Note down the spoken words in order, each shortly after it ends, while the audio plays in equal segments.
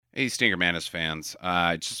Hey, Stinker Madness fans.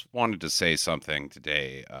 I just wanted to say something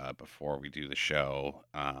today before we do the show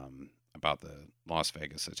about the Las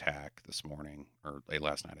Vegas attack this morning, or late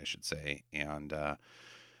last night, I should say. And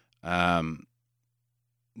um,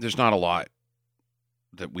 there's not a lot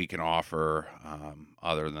that we can offer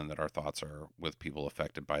other than that our thoughts are with people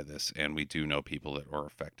affected by this. And we do know people that are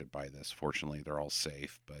affected by this. Fortunately, they're all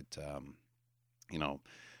safe. But, you know,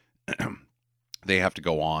 they have to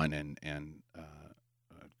go on and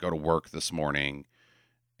go to work this morning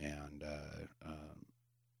and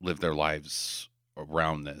live their lives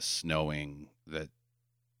around this, knowing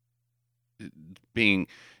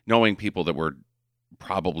people that were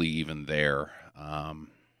probably even there.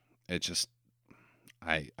 It just,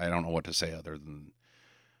 I don't know what to say other than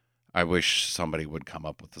I wish somebody would come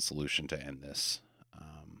up with a solution to end this.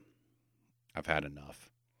 I've had enough.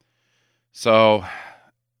 So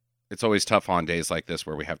it's always tough on days like this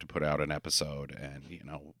where we have to put out an episode and,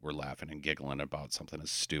 we're laughing and giggling about something as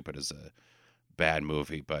stupid as a bad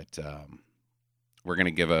movie. But we're going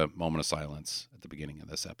to give a moment of silence at the beginning of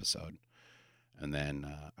this episode. And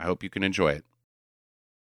then I hope you can enjoy it.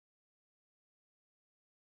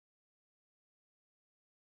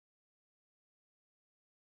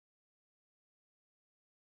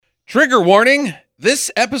 Trigger warning. This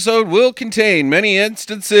episode will contain many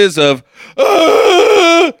instances of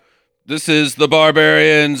This is the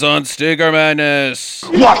Barbarians on Stinker Madness.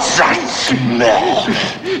 What's that smell?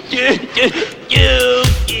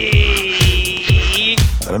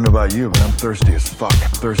 I don't know about you, but I'm thirsty as fuck.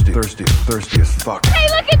 Thirsty as fuck. Hey,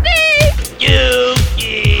 look at me!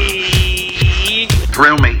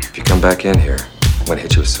 Thrill me. If you come back in here, I'm gonna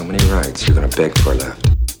hit you with so many rights, you're gonna beg for a left.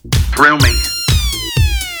 Thrill me.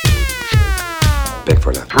 Beg for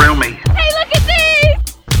a left. Thrill me. Hey, look at me!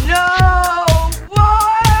 No!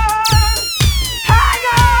 What? Hang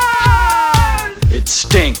on! It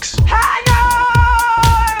stinks. Hang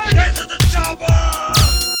on! Get to the chopper!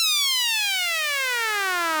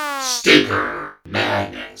 Stinker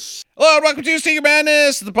Madness. Hello and welcome to Stinker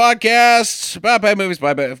Madness, the podcast about bad movies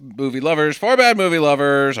by bad movie lovers for bad movie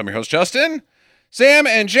lovers. I'm your host, Justin. Sam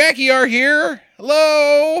and Jackie are here.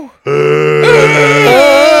 Hello.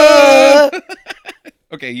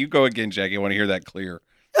 Okay, you go again, Jackie. I want to hear that clear.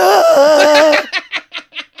 Well,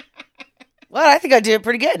 I think I did it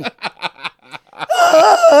pretty good.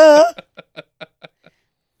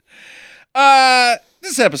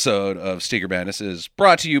 This episode of Stinker Madness is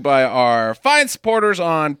brought to you by our fine supporters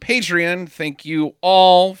on Patreon. Thank you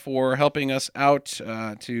all for helping us out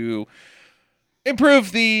to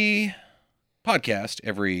improve the podcast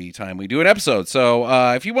every time we do an episode. So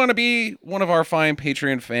if you want to be one of our fine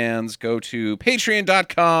Patreon fans, go to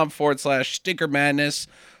patreon.com/Stinker Madness,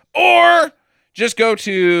 or just go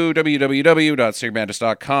to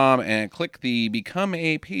www.stinkermadness.com and click the Become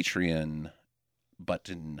a Patreon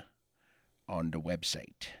button on the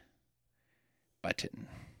website. Button.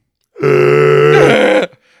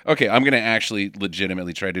 Okay, I'm going to actually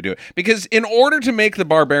legitimately try to do it. Because in order to make the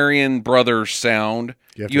Barbarian Brothers sound,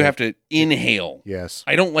 you have to inhale. Yes.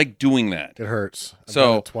 I don't like doing that. It hurts. I've So-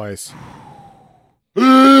 done it twice.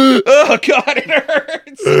 Oh, God, it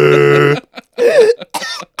hurts.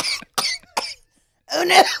 Oh,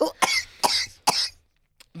 no.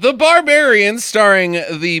 The Barbarians, starring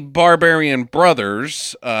the Barbarian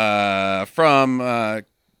Brothers from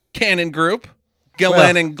Cannon Group,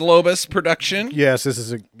 Gillen and Globus production. Yes, this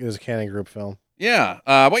is a Cannon Group film. Yeah.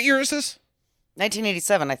 What year is this?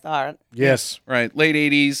 1987, I thought. Yes. Right, late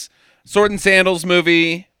 80s. Sword and Sandals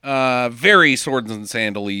movie. Very swords and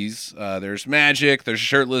sandalese. There's magic, there's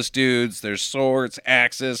shirtless dudes, there's swords,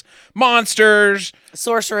 axes, monsters,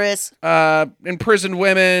 Sorceress. imprisoned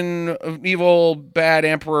women, evil bad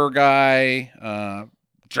emperor guy,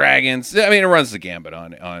 dragons. I mean, it runs the gambit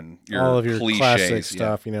on your All of your cliches. classic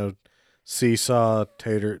stuff, seesaw,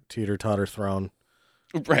 teeter-totter throne.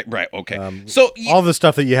 Right, okay. So all the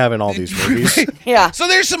stuff that you have in all these movies. Right. Yeah. So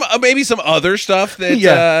there's some maybe some other stuff that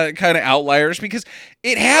Yeah. kind of outliers, because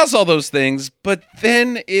it has all those things, but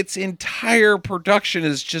then its entire production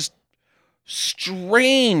is just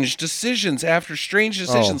strange decisions after strange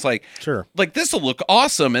decisions. Sure. Like this will look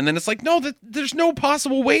awesome, and then it's like, no, there's no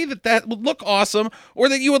possible way that would look awesome, or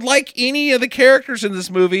that you would like any of the characters in this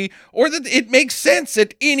movie, or that it makes sense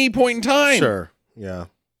at any point in time. Sure. Yeah.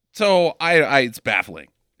 So it's baffling.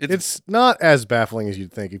 It's not as baffling as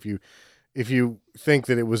you'd think if you think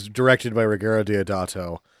that it was directed by Ruggero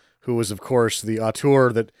Deodato, who was, of course, the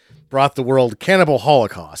auteur that brought the world Cannibal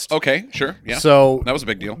Holocaust. Okay, sure, yeah. So that was a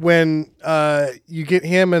big deal. When you get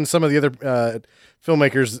him and some of the other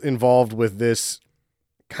filmmakers involved with this,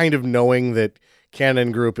 kind of knowing that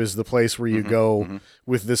Canon Group is the place where you go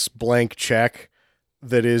with this blank check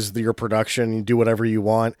that is your production. You do whatever you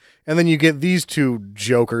want. And then you get these two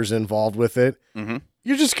jokers involved with it. Mm-hmm.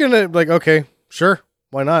 You're just going to like, okay, sure.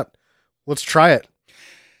 Why not? Let's try it.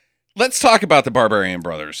 Let's talk about the Barbarian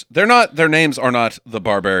Brothers. Their names are not the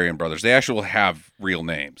Barbarian Brothers. They actually have real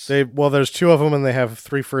names. There's two of them, and they have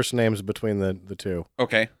 3 first names between the two.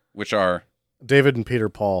 Okay, which are David and Peter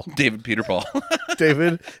Paul. David Peter Paul.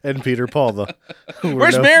 David and Peter Paul.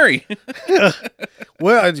 Where's Mary?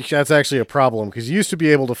 Well, that's actually a problem because you used to be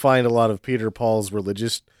able to find a lot of Peter Paul's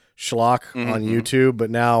religious schlock on YouTube, but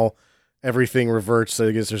now everything reverts. So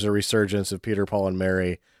I guess there's a resurgence of Peter Paul and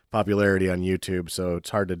Mary popularity on YouTube, so it's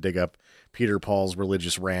hard to dig up Peter Paul's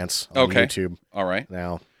religious rants on YouTube. All right.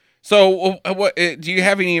 Now, so what do you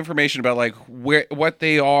have any information about like what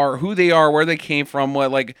they are, who they are, where they came from,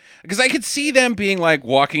 because I could see them being like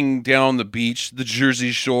walking down the beach, the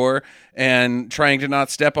Jersey Shore, and trying to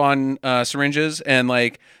not step on syringes, and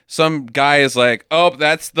like some guy is like, "Oh,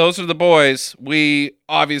 those are the boys. We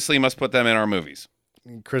obviously must put them in our movies."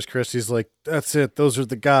 Chris Christie's like, "That's it. Those are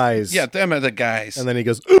the guys." Yeah, them are the guys. And then he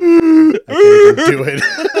goes, "I can't even do it."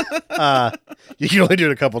 You can only do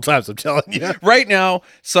it a couple times, I'm telling you. Right now,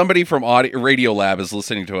 somebody from Radio Lab is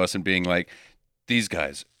listening to us and being like, "These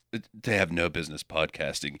guys, they have no business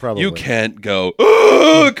podcasting. Probably. You can't go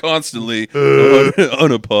constantly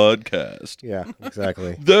on a podcast. Yeah,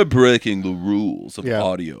 exactly. They're breaking the rules of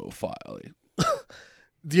audio filing."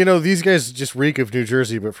 You know, these guys just reek of New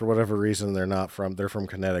Jersey, but for whatever reason, they're from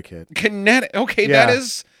Connecticut. Okay, Yeah. that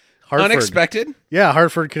is Hartford. unexpected. Yeah,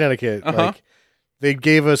 Hartford, Connecticut. Uh-huh. Like, they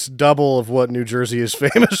gave us double of what New Jersey is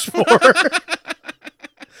famous for.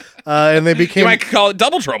 And they became... You might call it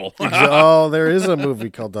Double Trouble. Oh, there is a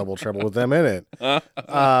movie called Double Trouble with them in it.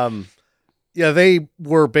 Yeah, they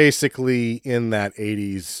were basically in that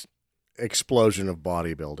 80s explosion of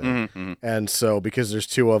bodybuilding. Mm-hmm. And so because there's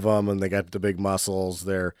 2 of them and they got the big muscles,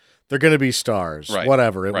 they're going to be stars. Right.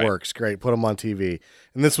 Whatever, it Right. works. Great. Put them on TV.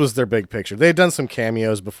 And this was their big picture. They had done some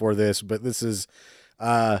cameos before this, but this is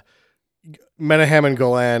Menahem and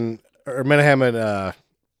Golan, or Menahem and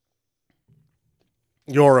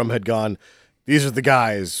Yoram had gone, "These are the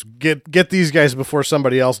guys. Get these guys before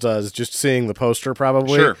somebody else does," just seeing the poster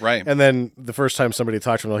probably. Sure, right. And then the first time somebody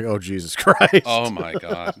talked to them, like, "Oh, Jesus Christ." Oh, my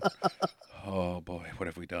God. Oh, boy. What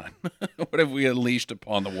have we done? What have we unleashed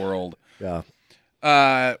upon the world? Yeah.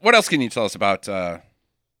 What else can you tell us about the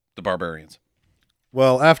Barbarians?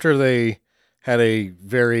 Well, after they had a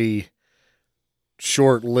very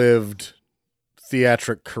short-lived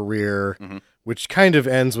theatric career, which kind of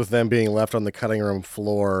ends with them being left on the cutting room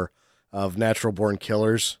floor of Natural Born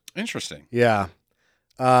Killers. Interesting. Yeah.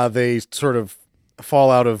 They sort of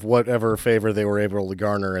fall out of whatever favor they were able to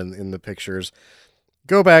garner in the pictures.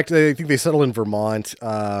 Go back, I think they settled in Vermont.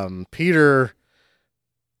 Peter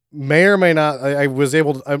may or may not, I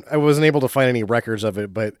wasn't able to find any records of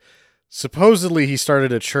it, but supposedly he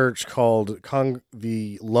started a church called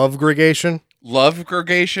the Love Gregation. Love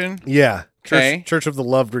Gregation? Yeah. Okay. Church of the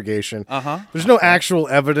Love Gregation. Uh-huh. There's no actual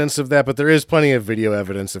evidence of that, but there is plenty of video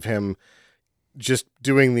evidence of him just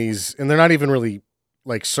doing these, and they're not even really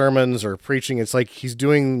like sermons or preaching. It's like he's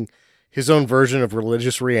doing his own version of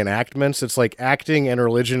religious reenactments. It's like acting and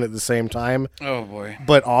religion at the same time. Oh, boy.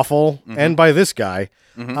 But awful, and by this guy,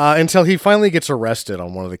 until he finally gets arrested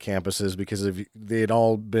on one of the campuses because they had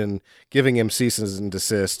all been giving him ceases and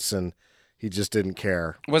desists, and he just didn't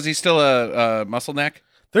care. Was he still a muscle neck?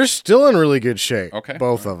 They're still in really good shape, Okay.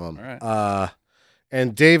 both of them. All right.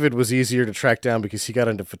 And David was easier to track down because he got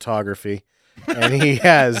into photography, and he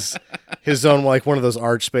has his own, like, one of those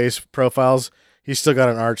ArtSpace profiles. He's still got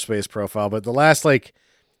an ArtSpace profile, but the last, like,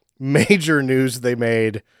 major news they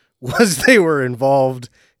made was they were involved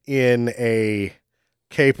in a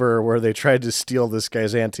caper where they tried to steal this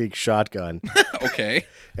guy's antique shotgun. Okay.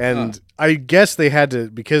 And I guess they had to,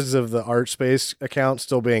 because of the ArtSpace account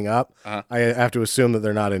still being up, I have to assume that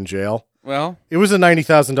they're not in jail. Well, It was a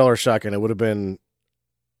 $90,000 shotgun. It would have been,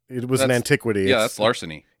 it was an That's- antiquity. yeah, It's- that's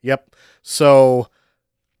larceny. Yep. So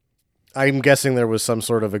I'm guessing there was some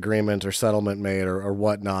sort of agreement or settlement made or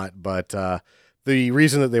whatnot. But the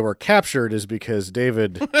reason that they were captured is because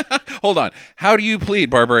David. Hold on. How do you plead,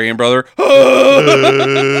 Barbarian Brother?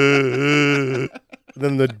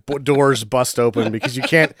 Then the doors bust open because you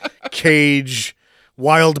can't cage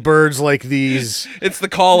wild birds like these. It's the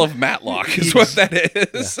call of Matlock is what that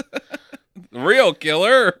is. Real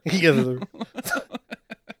killer. Yeah, the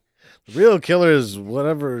real killer is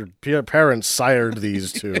whatever parents sired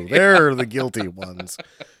these two. They're the guilty ones.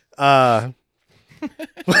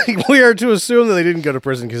 We are to assume that they didn't go to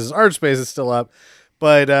prison because his ArtSpace is still up.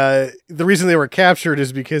 But the reason they were captured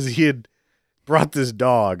is because he had brought this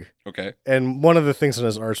dog. Okay. And one of the things in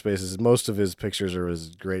his art space is most of his pictures are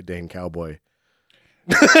his Great Dane cowboy.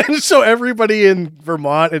 So everybody in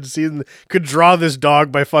Vermont had seen could draw this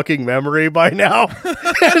dog by fucking memory by now.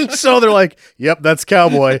 And so they're like, yep, that's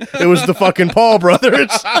Cowboy. It was the fucking Paul brothers.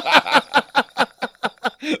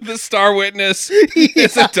 The star witness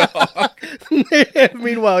is a dog.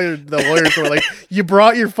 Meanwhile, the lawyers were like, you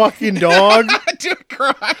brought your fucking dog? To a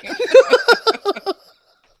crime.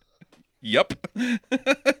 Yep.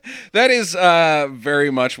 That is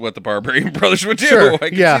very much what the Barbarian Brothers would do. Sure, I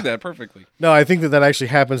can yeah. see that perfectly. No, I think that actually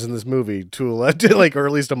happens in this movie to like, or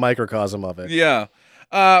at least a microcosm of it. Yeah.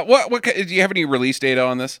 What do you have any release data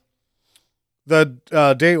on this? The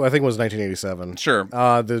date, I think, was 1987. Sure.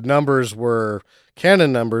 The numbers were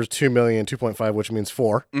canon numbers, 2 million, 2.5, which means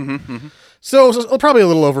 4. Mm-hmm. So probably a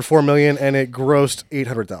little over 4 million, and it grossed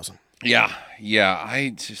 800,000. Yeah.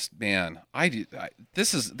 I just, man,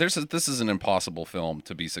 this is an impossible film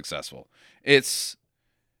to be successful. It's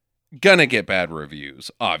gonna get bad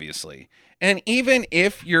reviews, obviously, and even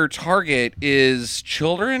if your target is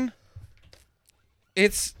children,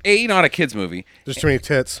 it's A, not a kids movie. There's too many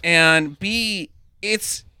tits. And B,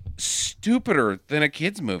 it's stupider than a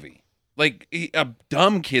kids movie. Like a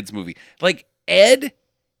dumb kids movie. Like Ed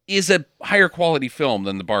is a higher quality film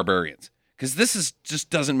than The Barbarians. Because this is just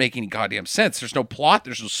doesn't make any goddamn sense. There's no plot.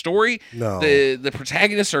 There's no story. No. The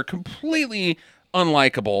protagonists are completely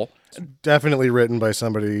unlikable. Definitely written by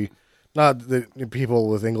somebody, not that people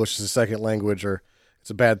with English as a second language are, it's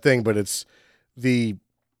a bad thing, but it's the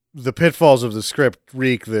pitfalls of the script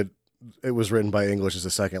reek that it was written by English as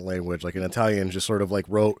a second language. Like an Italian just sort of like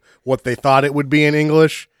wrote what they thought it would be in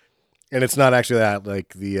English, and it's not actually that.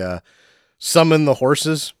 Like the summon the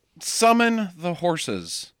horses. Summon the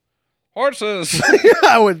horses. Horses!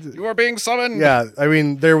 You are being summoned! Yeah, I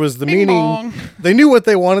mean, there was the Bing meaning. bong. They knew what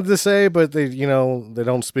they wanted to say, but they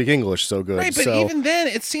don't speak English so good. Right, but so. even then,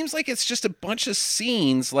 it seems like it's just a bunch of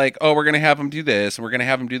scenes like, oh, we're going to have them do this, and we're going to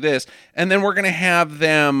have them do this, and then we're going to have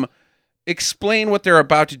them explain what they're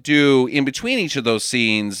about to do in between each of those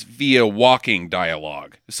scenes via walking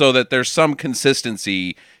dialogue so that there's some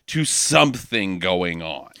consistency to something going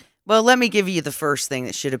on. Well, let me give you the first thing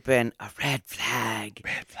that should have been a red flag.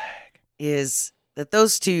 Red flag. Is that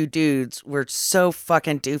those two dudes were so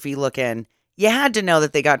fucking doofy looking. You had to know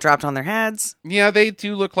that they got dropped on their heads. Yeah, they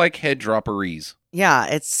do look like head dropperies. Yeah,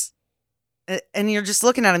 it's... And you're just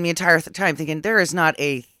looking at them the entire time thinking, there is not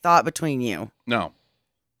a thought between you. No.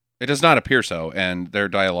 It does not appear so, and their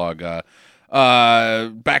dialogue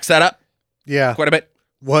backs that up Yeah, quite a bit.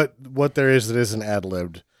 what there is that isn't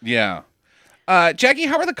ad-libbed. Yeah. Jackie,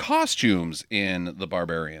 how are the costumes in The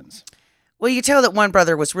Barbarians? Well, you tell that one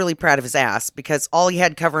brother was really proud of his ass because all he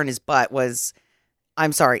had covering his butt was,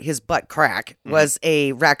 his butt crack was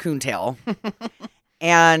a raccoon tail.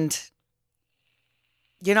 And,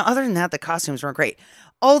 other than that, the costumes weren't great.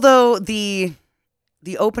 Although the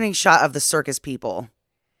opening shot of the circus people,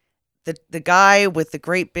 the guy with the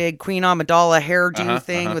great big Queen Amidala hairdo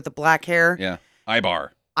thing with the black hair. Yeah. Ibar.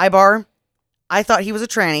 I thought he was a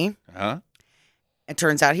tranny. Uh-huh. It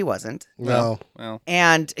turns out he wasn't. No. Well.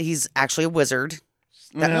 And he's actually a wizard.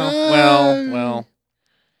 Well.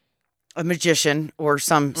 A magician or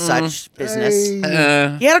some such business.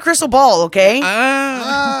 Hey. He had a crystal ball, okay?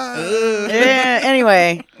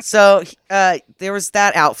 Anyway, so there was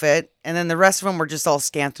that outfit, and then the rest of them were just all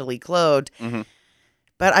scantily clothed. Mm-hmm.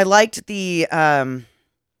 But I liked the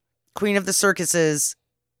Queen of the Circus's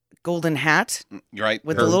golden hat You're right.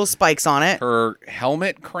 with the little spikes on it. Her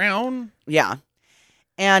helmet crown. Yeah.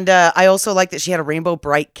 And I also liked that she had a rainbow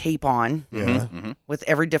bright cape on Yeah. Mm-hmm. with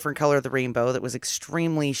every different color of the rainbow that was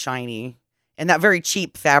extremely shiny. And that very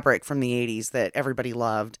cheap fabric from the 80s that everybody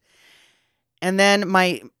loved. And then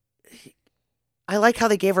I like how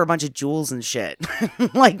they gave her a bunch of jewels and shit.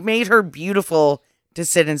 Like made her beautiful to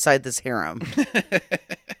sit inside this harem.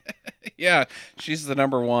 Yeah, she's the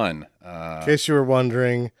number one. In case you were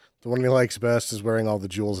wondering, the one he likes best is wearing all the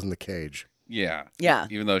jewels in the cage. Yeah. Yeah.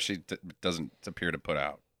 Even though she doesn't appear to put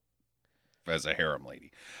out as a harem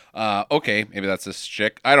lady. Okay, maybe that's this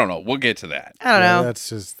chick. I don't know. We'll get to that. I don't know. That's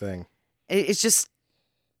his thing. It's just...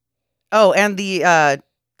 Oh, and the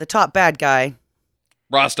top bad guy,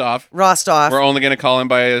 Rostov. Rostov. We're only going to call him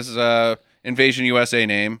by his Invasion USA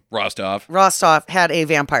name, Rostov. Rostov had a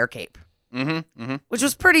vampire cape, Mm-hmm. which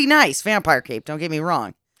was pretty nice. Vampire cape, don't get me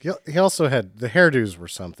wrong. He also had, the hairdos were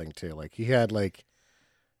something too. Like he had like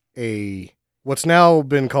what's now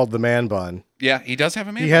been called the man bun. Yeah, he does have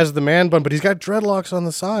a man. He has the man bun, but he's got dreadlocks on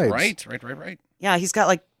the sides. Right. Yeah, he's got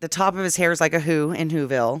like the top of his hair is like a Who in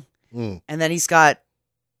Whoville. Mm. And then he's got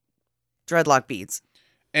dreadlock beads.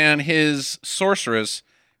 And his sorceress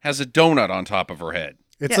has a donut on top of her head.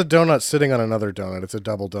 It's Yeah. a donut sitting on another donut. It's a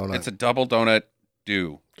double donut. It's a double donut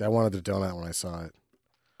do. I wanted the donut when I saw it.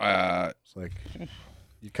 Uh, It's like,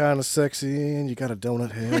 you kind of sexy and you got a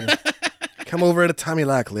donut head. Come over anytime you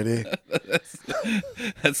like, lady.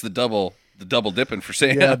 that's the double dipping for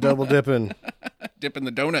Sam. Yeah, double dipping. Dipping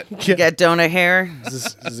the donut. You got donut hair.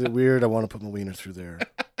 Is it weird? I want to put my wiener through there.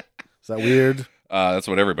 Is that weird? That's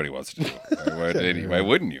what everybody wants to do. Why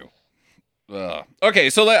wouldn't you? Okay,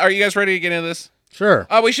 so are you guys ready to get into this? Sure.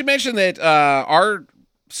 We should mention that our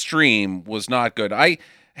stream was not good. I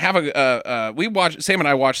have Sam and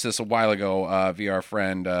I watched this a while ago via our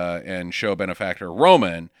friend and show benefactor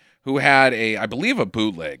Roman, who had I believe a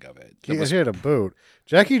bootleg of it. He had a boot.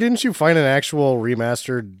 Jackie, didn't you find an actual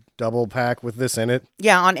remastered double pack with this in it?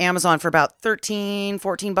 Yeah, on Amazon for about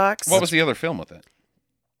 $13-$14. What was the other film with it?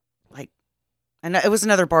 And it was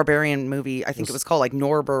another barbarian movie. I think it was called like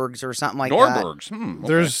Norbergs or something like that. Norbergs. Okay.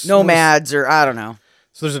 There's Nomads or I don't know.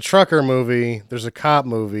 So there's a trucker movie, there's a cop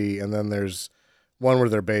movie, and then there's one where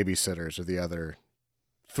they're babysitters or the other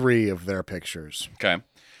 3 of their pictures. Okay.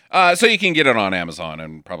 So you can get it on Amazon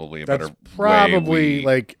and probably That's better probably way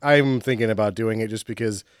like I'm thinking about doing it just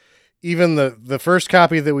because even the first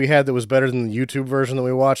copy that we had that was better than the YouTube version that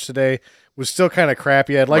we watched today was still kind of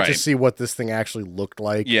crappy. I'd like to Right. see what this thing actually looked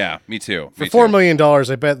like. Yeah, me too. For Me $4 too. million,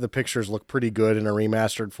 I bet the pictures look pretty good in a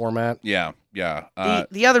remastered format. Yeah.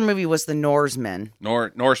 The other movie was The Norsemen.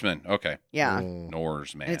 Norseman. Okay. Yeah.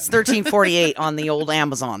 Norseman. And it's $13.48 on the old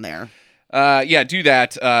Amazon there. Yeah, do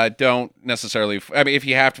that. Don't necessarily. I mean, if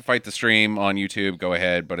you have to fight the stream on YouTube, go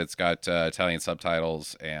ahead. But it's got Italian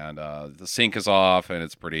subtitles, and the sync is off, and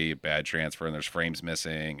it's pretty bad transfer, and there's frames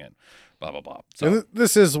missing, and blah blah blah. So And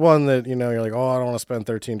this is one that you're like, oh, I don't want to spend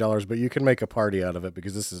 $13, but you can make a party out of it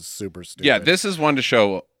because this is super stupid. yeah, this is one to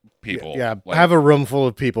show people. Yeah, like, have a room full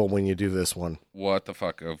of people when you do this one. what the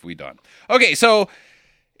fuck have we done? Okay, so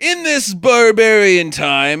in this barbarian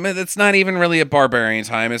time, that's not even really a barbarian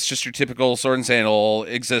time. It's just your typical sword and sandal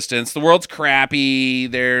existence. The world's crappy.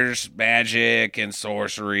 There's magic and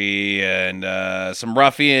sorcery and some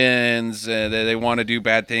ruffians. They want to do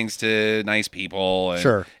bad things to nice people. And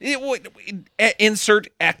Sure. Insert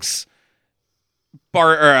X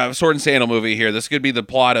sword and sandal movie here. This could be the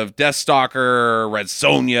plot of Deathstalker, Red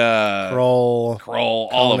Sonja, Kroll,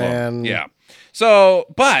 all of them. Conan. Yeah. So,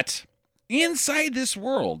 but inside this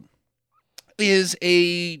world is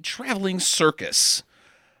a traveling circus,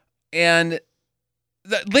 and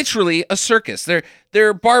literally a circus.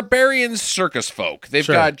 They're barbarian circus folk. They've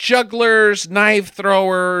Sure. got jugglers, knife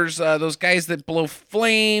throwers, those guys that blow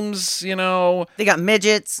flames. They got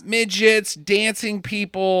midgets. Midgets, dancing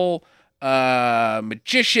people,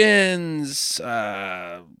 magicians.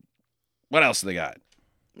 What else do they got?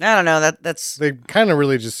 I don't know. That's They kind of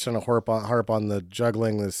really just kind of harp on the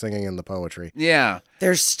juggling, the singing, and the poetry. Yeah.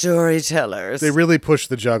 they're storytellers. They really push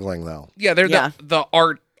the juggling, though. Yeah, they're Yeah. the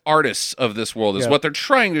artists of this world is Yeah. what they're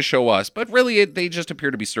trying to show us, but really they just appear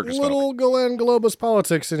to be circus folk. Little Glenn Globus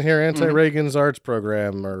politics in here, anti-Reagan's arts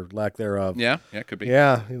program, or lack thereof. Yeah, could be.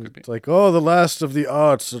 Yeah, be. it's like, oh, the last of the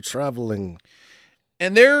arts are traveling.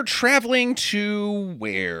 And they're traveling to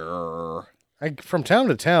where? From town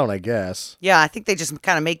to town, I guess. Yeah, I think they just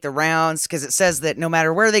kind of make the rounds because it says that no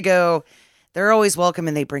matter where they go, they're always welcome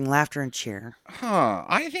and they bring laughter and cheer. Huh.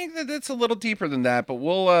 I think that that's a little deeper than that, but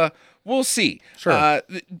we'll see. Sure.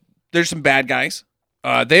 There's some bad guys.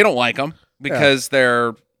 They don't like them because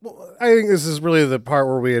they're Well, I think this is really the part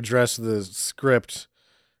where we address the script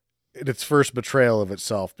in its first betrayal of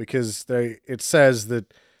itself, because it says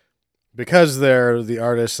that because they're the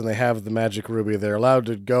artists and they have the magic ruby, they're allowed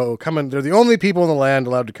to they're the only people in the land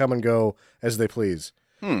allowed to come and go as they please.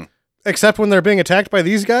 Except when they're being attacked by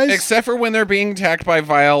these guys? except for when they're being attacked by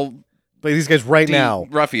vile By these guys right now.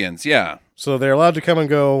 ruffians. Yeah. So they're allowed to come and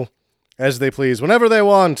go as they please, whenever they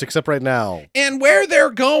want, except right now. And where they're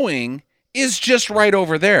going is just right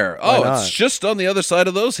over there. Oh, not? it's just on the other side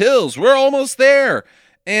of those hills. We're almost there.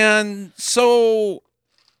 And so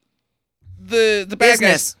the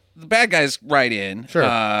bad guys ride in. Sure.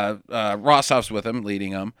 Rostov's with them,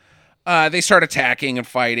 leading them. They start attacking and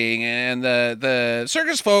fighting, and the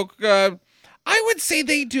circus folk, I would say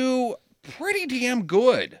they do pretty damn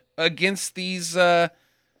good against these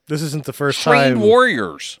This isn't the first trained time.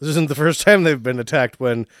 warriors. This isn't the first time they've been attacked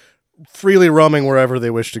when freely roaming wherever they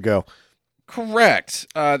wish to go. Correct.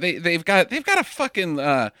 They've got a fucking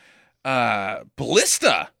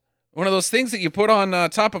ballista One of those things that you put on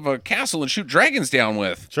top of a castle and shoot dragons down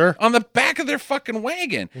with. Sure. On the back of their fucking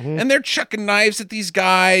wagon. And they're chucking knives at these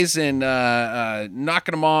guys and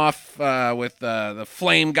knocking them off with the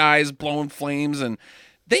flame guys blowing flames. And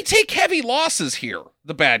they take heavy losses here,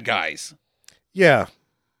 the bad guys. Yeah.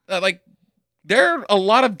 There are a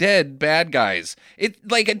lot of dead bad guys. It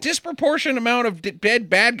like a disproportionate amount of dead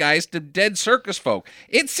bad guys to dead circus folk.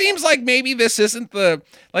 It seems like maybe this isn't the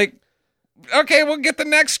okay, we'll get the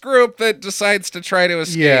next group that decides to try to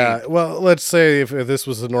escape. Yeah. Well, let's say if this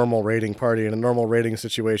was a normal raiding party in a normal raiding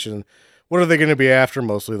situation, what are they going to be after?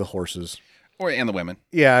 Mostly the horses. And the women.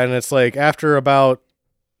 Yeah, and it's like after about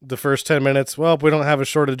the first 10 minutes, well, we don't have a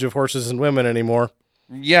shortage of horses and women anymore.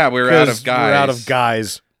 Yeah, we're out of guys. We're out of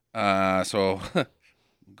guys. So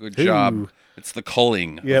good job. Ooh. It's the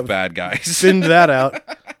culling of bad guys. Thinned that out.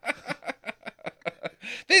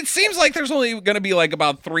 It seems like there's only going to be like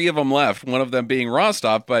about 3 of them left, one of them being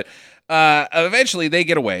Rostov, but eventually they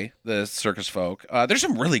get away, the circus folk. There's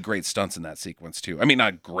some really great stunts in that sequence too. I mean,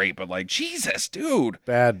 not great, but like, Jesus, dude.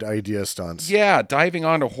 Bad idea stunts. Yeah, diving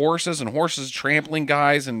onto horses and horses trampling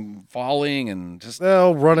guys and falling and just...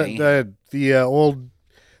 They'll run it,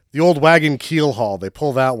 the old wagon keel haul. They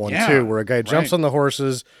pull that one too, where a guy jumps on the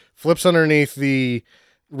horses, flips underneath the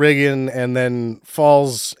rigging, and then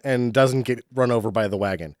falls and doesn't get run over by the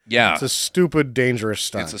wagon. Yeah. It's a stupid, dangerous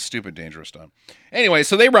stunt. It's a stupid, dangerous stunt. Anyway,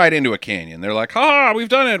 so they ride into a canyon. They're like, ha, we've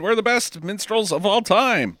done it. We're the best minstrels of all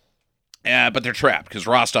time. But they're trapped because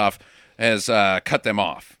Rostov has cut them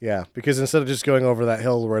off. Yeah, because instead of just going over that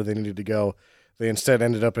hill where they needed to go, they instead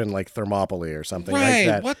ended up in like Thermopylae or something like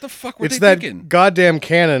that. What the fuck were it's they that thinking? goddamn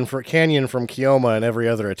canyon from Keoma and every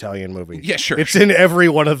other Italian movie. Yeah, sure. It's in every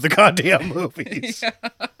one of the goddamn movies. Yeah.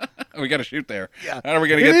 We got to shoot there. Yeah. How are we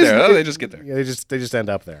going to get there? Oh, they just get there. Yeah, they just end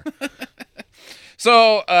up there.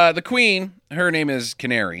 So the queen, her name is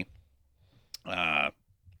Canary. We'll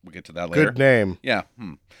get to that later. Good name. Yeah.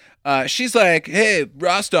 She's like, hey,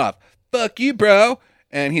 Rostov, fuck you, bro.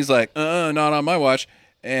 And he's like, not on my watch.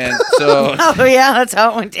 And so, oh yeah, that's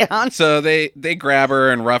how it went down. So they grab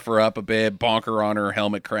her and rough her up a bit, bonk her on her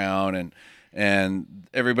helmet crown, and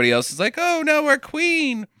everybody else is like, "Oh no, our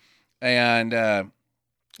queen!" And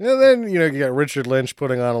then you got Richard Lynch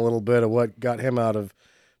putting on a little bit of what got him out of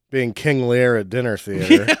being King Lear at dinner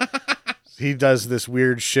theater. Yeah. He does this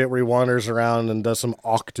weird shit where he wanders around and does some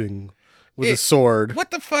octing with a sword.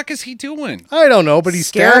 What the fuck is he doing? I don't know, but he's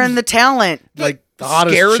scaring the talent, like the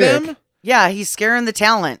hottest scare chick. them. Yeah, he's scaring the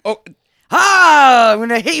talent. Oh, I'm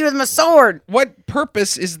gonna hit you with my sword. What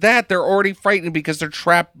purpose is that? They're already frightened because they're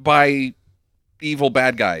trapped by evil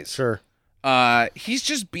bad guys. Sure. He's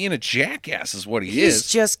just being a jackass, is what He's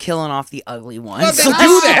is. just killing off the ugly ones. Well, they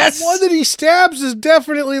do that. The one that he stabs is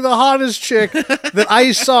definitely the hottest chick that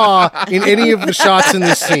I saw in any of the shots in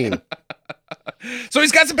this scene. So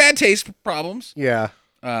he's got some bad taste problems. Yeah.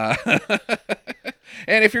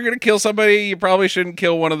 And if you're going to kill somebody, you probably shouldn't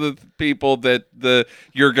kill one of the people that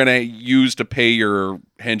you're going to use to pay your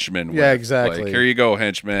henchmen with. Yeah, exactly. Like, here you go,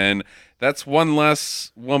 henchman. That's one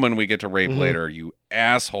less woman we get to rape later, you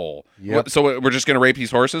asshole. Yep. So we're just going to rape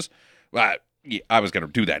these horses? Well, yeah, I was going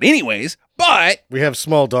to do that anyways, but... We have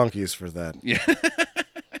small donkeys for that. Yeah.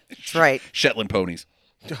 That's right. Shetland ponies.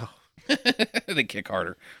 They kick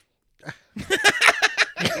harder.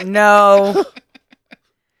 No.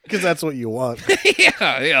 Because that's what you want.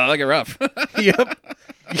 yeah, like a rough. Yep.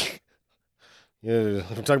 Yeah, we're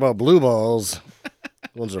talking about blue balls.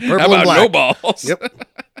 Ones are purple How about and black. no balls? Yep.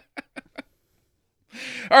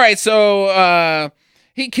 All right, so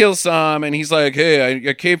he kills some, and he's like, hey,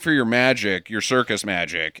 I came for your magic, your circus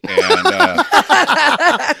magic.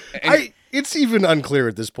 And, it's even unclear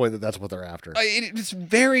at this point that that's what they're after. It's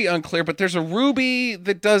very unclear, but there's a ruby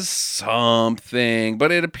that does something,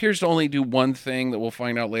 but it appears to only do one thing that we'll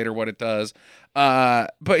find out later what it does.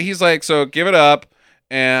 But he's like, so give it up.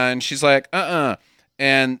 And she's like,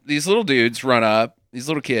 And these little dudes run up, these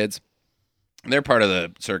little kids, and they're part of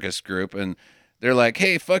the circus group, and they're like,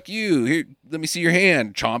 hey, fuck you. Here, let me see your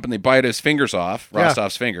hand. Chomp, and they bite his fingers off,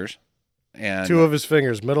 Rostov's fingers. And 2 of his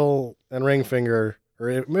fingers, middle and ring finger,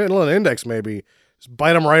 or middle and index maybe, just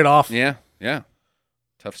bite them right off. Yeah.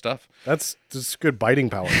 Tough stuff. That's good biting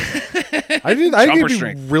power. I think it'd be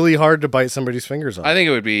strength. really hard to bite somebody's fingers off. I think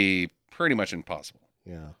it would be pretty much impossible.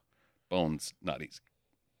 Yeah. Bones, not easy.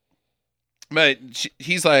 But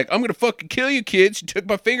he's like, I'm going to fucking kill you, kids. She took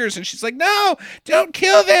my fingers, and she's like, no, don't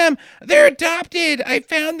kill them. They're adopted. I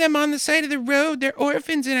found them on the side of the road. They're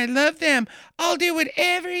orphans, and I love them. I'll do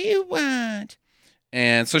whatever you want.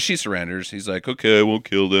 And so she surrenders. He's like, okay, I won't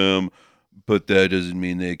kill them, but that doesn't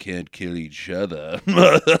mean they can't kill each other.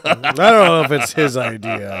 I don't know if it's his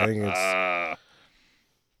idea. I think it's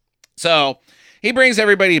So he brings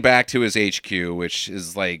everybody back to his HQ, which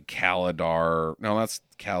is like Kaladar. No, that's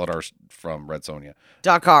Kaladar from Red Sonja.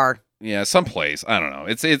 Dakar. Yeah, someplace. I don't know.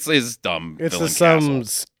 It's dumb. it's villain the castle.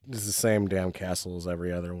 it's the same damn castle as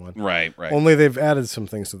every other one. Right. Only they've added some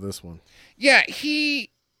things to this one. Yeah, he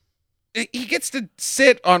gets to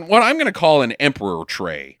sit on what I'm going to call an emperor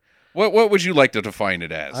tray. What would you like to define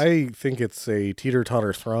it as? I think it's a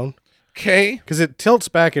teeter-totter throne Okay, because it tilts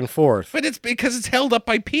back and forth. but it's because it's held up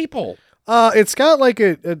by people. It's got like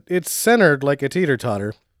it's centered like a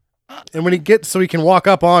teeter-totter, and when he can walk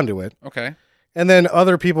up onto it, Okay. and then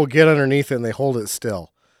other people get underneath it and they hold it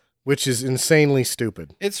still, which is insanely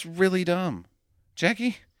stupid. It's really dumb.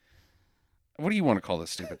 Jackie, what do you want to call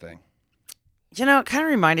this stupid thing? You know, it kind of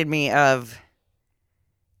reminded me of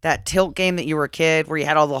that tilt game that you were a kid where you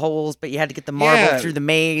had all the holes, but you had to get the marble Yeah. through the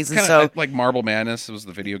maze. And Kinda so, like Marble Madness. It was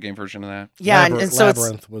the video game version of that. yeah, and so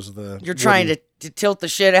Labyrinth was the you're trying to tilt the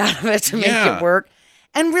shit out of it to make Yeah. it work.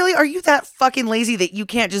 And really, are you that fucking lazy that you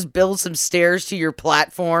can't just build some stairs to your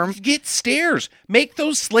platform? Get stairs. Make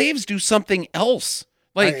those slaves do something else.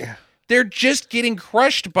 Like, they're just getting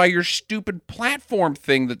crushed by your stupid platform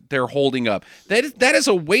thing that they're holding up. That is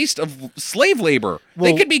a waste of slave labor. They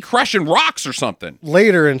Well- could be crushing rocks or something.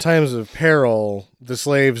 Later, in times of peril, the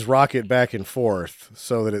slaves rocket back and forth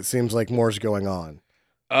so that it seems like more's going on.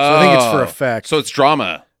 So I think it's for effect. So it's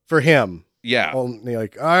drama. For him. Yeah. Only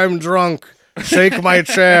like, I'm drunk. Shake my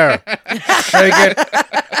chair. Shake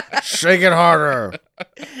it. Shake it harder.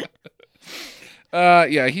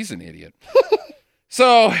 Yeah, he's an idiot.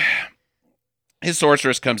 So his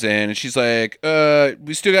sorceress comes in and she's like,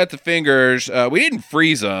 we still got the fingers. We didn't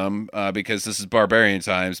freeze them because this is barbarian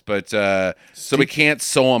times, but so we can't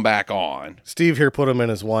sew them back on. Steve here put him in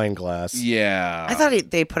his wine glass. Yeah. I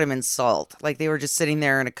thought they put him in salt. Like they were just sitting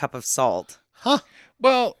there in a cup of salt.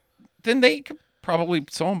 Well, then they could probably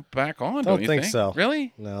sew them back on, don't you think so.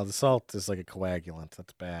 Really? No, the salt is like a coagulant.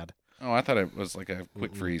 That's bad. Oh, I thought it was like a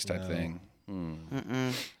quick freeze type no. thing. Hmm.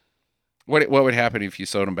 Mm-mm. What would happen if you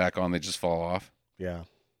sewed them back on? They just fall off? Yeah.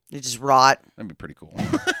 They just rot. That'd be pretty cool.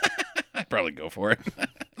 I'd probably go for it.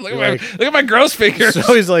 look Like- at my gross fingers.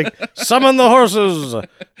 So he's like, summon the horses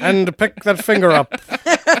and pick that finger up.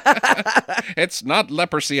 It's not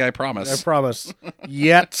leprosy, I promise. I promise.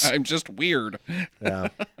 Yet. I'm just weird. Yeah.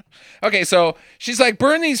 Okay, so she's like,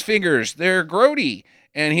 burn these fingers. They're grody.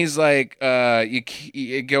 And he's like,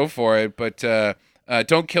 you go for it, but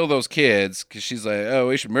don't kill those kids. Because she's like, oh,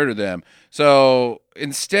 we should murder them. So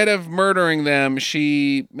instead of murdering them,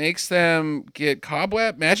 she makes them get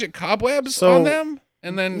magic cobwebs on them.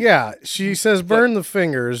 And then Yeah, she says burn the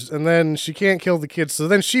fingers, and then she can't kill the kids. So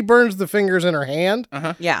then she burns the fingers in her hand,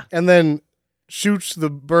 Yeah. and then shoots the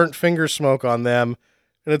burnt finger smoke on them,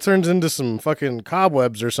 and it turns into some fucking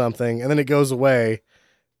cobwebs or something, and then it goes away,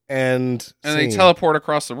 and they scene. teleport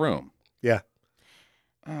across the room. Yeah.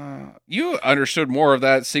 You understood more of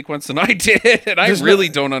that sequence than I did, and I Just really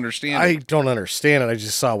not- don't understand I it. don't understand it. I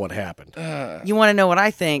just saw what happened. You want to know what I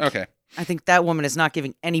think? Okay. I think that woman is not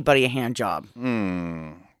giving anybody a hand job.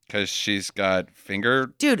 Because she's got finger...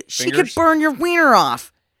 Dude, she Fingers? could burn your wiener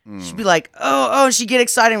off. She'd be like, oh, and she'd get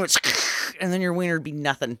excited and then your wiener would be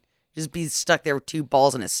nothing. Just be stuck there with two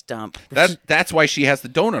balls and a stump. That's why she has the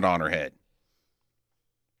donut on her head.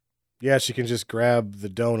 Yeah, she can just grab the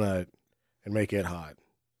donut and make it hot.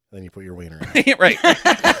 Then you put your wiener in it. Right.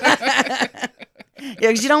 Yeah,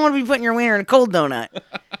 because you don't want to be putting your wiener in a cold donut.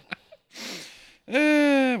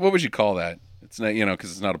 What would you call that? It's not,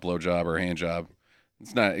 because it's not a blowjob or a hand job.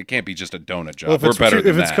 It's not. It can't be just a donut job. Well, if We're it's better too,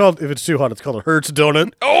 than if it's that. if it's too hot, it's called a Hertz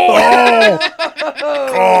donut. Oh!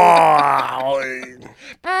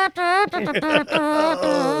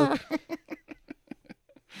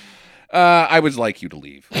 I would like you to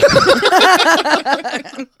leave.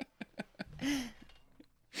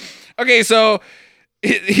 Okay, so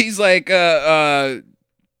he's like,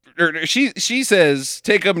 she says,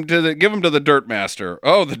 give him to the Dirt Master.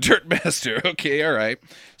 Oh, the Dirt Master. Okay, all right.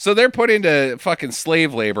 So they're put into fucking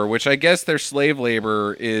slave labor, which I guess their slave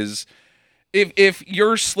labor is, if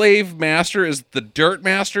your slave master is the Dirt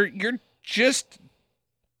Master, you're just,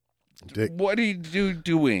 what are you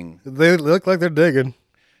doing? They look like they're digging.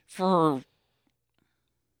 For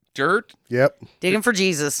dirt? Yep. Digging for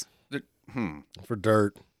Jesus. For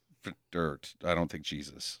dirt. For dirt. I don't think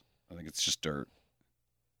Jesus. I think it's just dirt.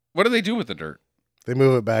 What do they do with the dirt? They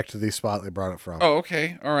move it back to the spot they brought it from. Oh,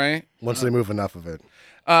 okay. All right. Once they move enough of it.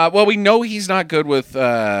 Well, we know he's not good with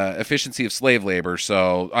efficiency of slave labor,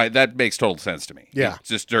 so that makes total sense to me. Yeah. It's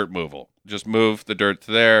just dirt removal. Just move the dirt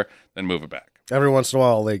to there. then move it back. Every once in a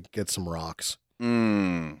while, they get some rocks.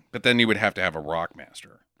 But then you would have to have a rock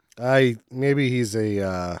master. Maybe he's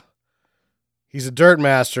a dirt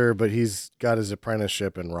master, but he's got his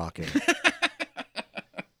apprenticeship in rocking.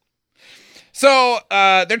 So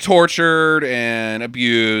they're tortured and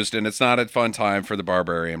abused, and it's not a fun time for the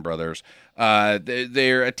Barbarian brothers.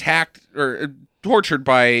 They're attacked or tortured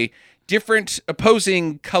by different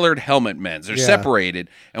opposing colored helmet men. They're separated,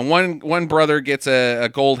 and one brother gets a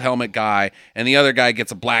gold helmet guy, and the other guy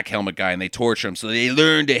gets a black helmet guy, and they torture him. So they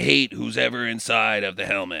learn to hate who's ever inside of the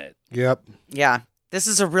helmet. Yep. Yeah. This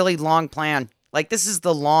is a really long plan. Like, this is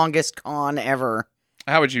the longest con ever.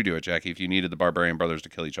 How would you do it, Jackie, if you needed the Barbarian brothers to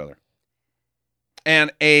kill each other?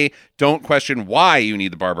 And don't question why you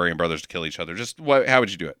need the Barbarian brothers to kill each other. Just how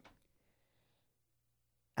would you do it?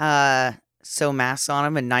 Sew masks on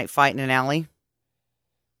them and night fight in an alley.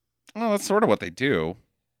 Well, that's sort of what they do.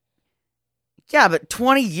 Yeah, but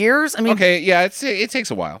 20 years? I mean, Okay, yeah, it takes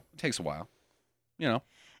a while. It takes a while. You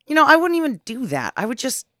know, I wouldn't even do that. I would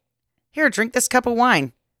just, here, drink this cup of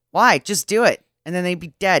wine. Why? Just do it. And then they'd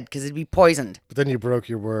be dead because it'd be poisoned. But then you broke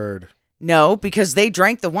your word. No, because they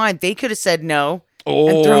drank the wine. They could have said no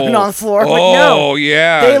and thrown it on the floor. But no. Oh,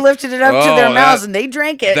 yeah. They lifted it up to their mouths and they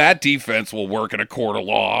drank it. That defense will work in a court of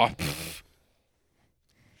law.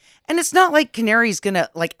 And it's not like Canary's gonna,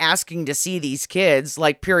 like, asking to see these kids,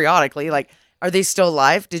 like, periodically. Like, are they still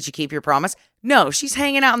alive? Did you keep your promise? No, she's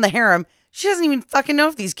hanging out in the harem. She doesn't even fucking know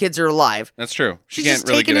if these kids are alive. That's true. She She's can't just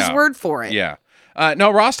really taking get his out. word for it. Yeah.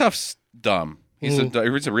 No, Rostov's dumb. He's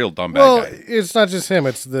a real dumb bad Well, guy. it's not just him.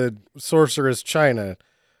 It's the sorceress China.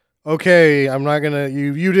 Okay, I'm not gonna.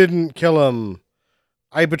 You didn't kill him.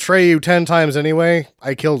 I betray you 10 times anyway.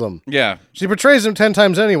 I killed him. Yeah. She betrays him 10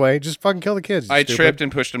 times anyway. Just fucking kill the kids. you I stupid. tripped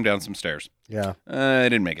and pushed him down some stairs. Yeah. I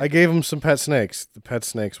didn't make it. I gave him some pet snakes. The pet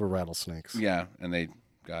snakes were rattlesnakes. Yeah, and they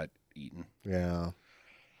got eaten. Yeah.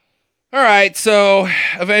 All right, so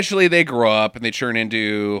eventually they grow up and they turn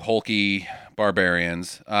into hulky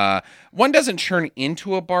barbarians. One doesn't turn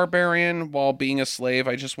into a barbarian while being a slave.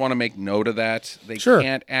 I just want to make note of that. They Sure.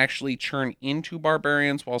 can't actually turn into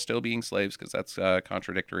barbarians while still being slaves because that's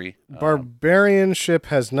contradictory. Barbarianship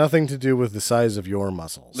has nothing to do with the size of your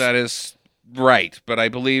muscles. That is right, but I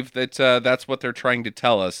believe that that's what they're trying to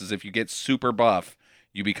tell us is if you get super buff,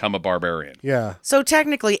 you become a barbarian. Yeah. So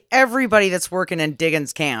technically, everybody that's working in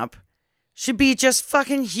Diggins' camp should be just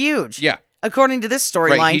fucking huge. Yeah. According to this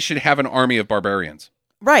storyline. Right, he should have an army of barbarians.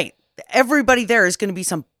 Right. Everybody there is going to be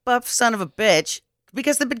some buff son of a bitch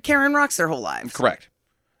because they've been carrying rocks their whole lives. Correct.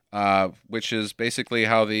 Which is basically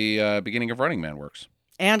how the beginning of Running Man works.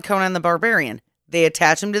 And Conan the Barbarian. They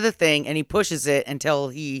attach him to the thing and he pushes it until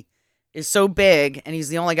he is so big and he's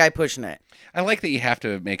the only guy pushing it. I like that you have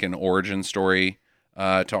to make an origin story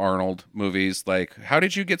to Arnold movies. Like, how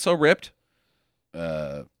did you get so ripped?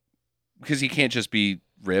 Because he can't just be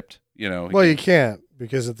ripped, you know. Well, you can't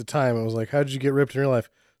because at the time it was like, how did you get ripped in real life?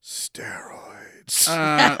 Steroids.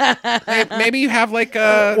 Maybe you have like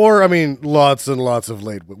a... Or, I mean, lots and lots of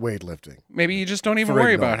weightlifting. Maybe you just don't even For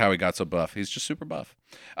worry ignore. about how he got so buff. He's just super buff.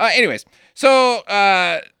 Anyways, so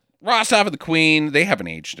Rostov and the Queen, they haven't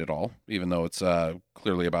aged at all, even though it's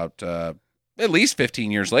clearly about at least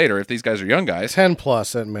 15 years later if these guys are young guys. 10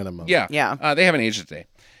 plus at minimum. Yeah. Yeah. They haven't aged today.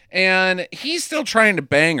 And he's still trying to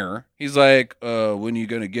bang her. He's like, when are you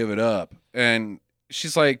going to give it up? And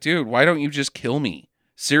she's like, dude, why don't you just kill me?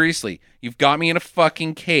 Seriously, you've got me in a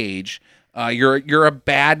fucking cage. You're a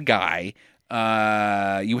bad guy.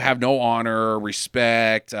 You have no honor or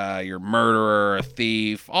respect. You're a murderer, a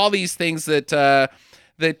thief. All these things that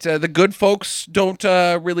the good folks don't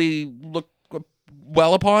really look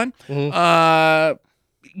well upon.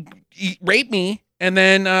 Rape me and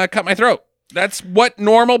then cut my throat. That's what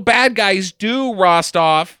normal bad guys do,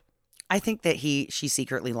 Rostov. I think that she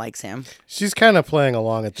secretly likes him. She's kind of playing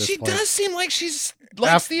along at this She point. does seem like she's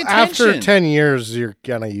likes the attention. After 10 years, you're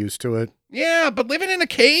kind of used to it. Yeah, but living in a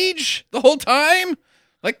cage the whole time?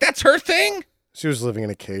 Like, that's her thing? She was living in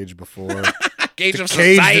a cage before. Cage the of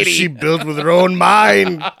cage that society. she built with her own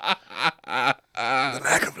mind. The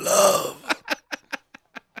lack of love.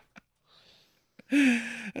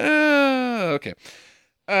 Okay.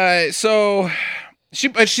 So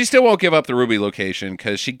she still won't give up the Ruby location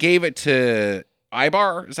because she gave it to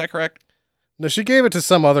Ibar. Is that correct? No, she gave it to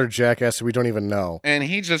some other jackass who we don't even know. And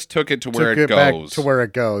he just took it to where Took it back goes. to where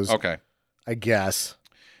it goes. Okay. I guess.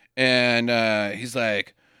 And he's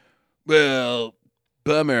like, well,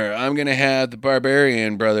 bummer. I'm going to have the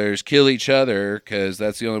Barbarian brothers kill each other because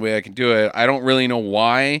that's the only way I can do it. I don't really know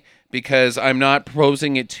why, because I'm not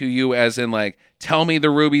posing it to you as in like, tell me the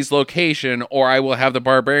Ruby's location or I will have the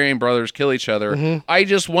Barbarian brothers kill each other. I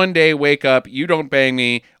just one day wake up, you don't bang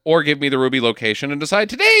me or give me the Ruby location and decide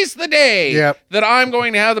today's the day that I'm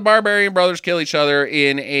going to have the Barbarian brothers kill each other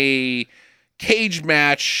in a cage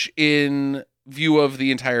match in view of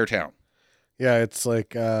the entire town. Yeah, it's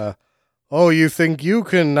like, oh, you think you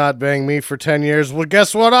can not bang me for 10 years? Well,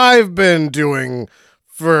 guess what I've been doing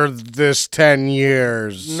for this 10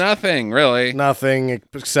 years? Nothing, really. Nothing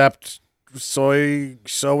except sowing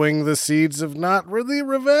the seeds of not really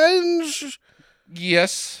revenge.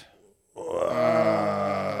 Yes. Mortal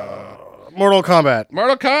Kombat.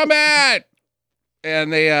 Mortal Kombat!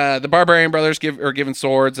 And they, the Barbarian brothers are given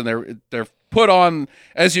swords, and they're put on,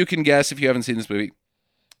 as you can guess if you haven't seen this movie,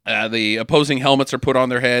 the opposing helmets are put on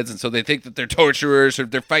their heads, and so they think that they're torturers, or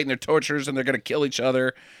they're fighting their torturers, and they're going to kill each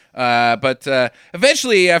other. But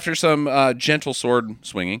eventually, after some gentle sword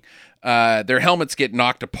swinging, their helmets get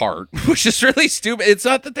knocked apart, which is really stupid. It's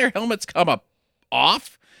not that their helmets come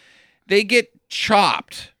off. They get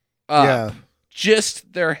chopped up. Yeah.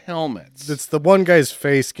 Just their helmets. It's the one guy's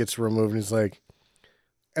face gets removed, and he's like,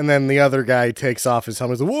 and then the other guy takes off his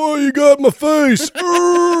helmet. He's like, whoa, you got my face.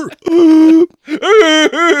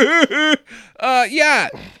 Yeah.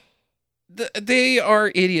 They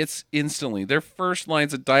are idiots instantly. Their first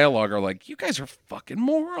lines of dialogue are like, you guys are fucking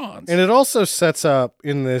morons. And it also sets up,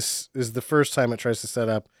 in this is the first time it tries to set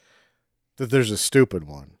up that there's a stupid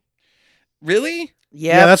one. Really?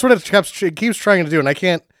 Yeah, that's what it keeps trying to do. And I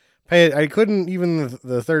couldn't, even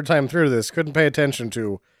the third time through this, couldn't pay attention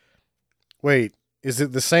to, wait, is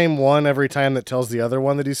it the same one every time that tells the other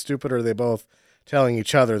one that he's stupid, or are they both telling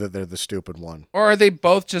each other that they're the stupid one? Or are they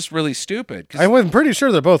both just really stupid? I'm pretty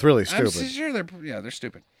sure they're both really stupid. I'm sure they're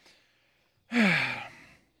stupid.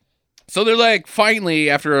 So they're like, finally,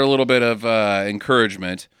 after a little bit of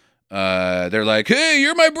encouragement, they're like, hey,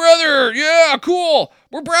 you're my brother. Yeah, cool.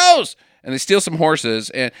 We're bros. And they steal some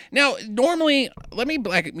horses. And now, normally, let me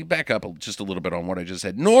back up just a little bit on what I just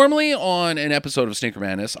said. Normally, on an episode of Stinker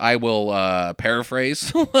Madness, I will paraphrase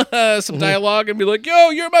some dialogue and be like,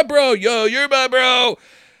 yo, you're my bro. Yo, you're my bro.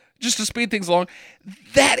 Just to speed things along.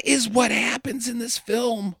 That is what happens in this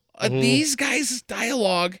film. These guys'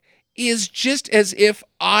 dialogue is just as if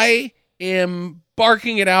I am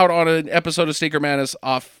barking it out on an episode of Stinker Madness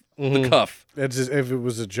off the cuff. It's as if it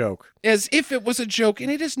was a joke. As if it was a joke,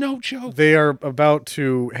 and it is no joke. They are about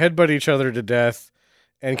to headbutt each other to death,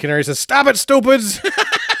 and Canary says, stop it, stupids!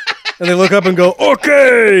 And they look up and go,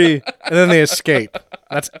 okay! And then they escape.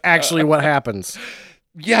 That's actually what happens.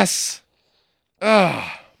 Yes.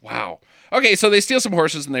 Oh, wow. Okay, so they steal some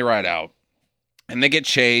horses and they ride out. And they get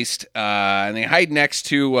chased, and they hide next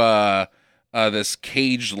to this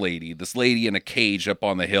cage lady, this lady in a cage up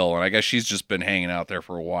on the hill, and I guess she's just been hanging out there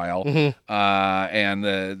for a while. And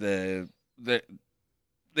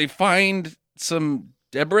they find some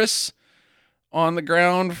debris on the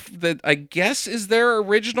ground that I guess is their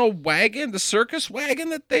original wagon, the circus wagon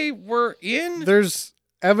that they were in. There's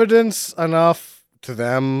evidence enough to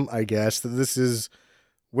them, I guess, that this is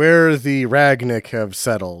where the Ragnick have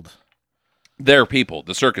settled. Their people,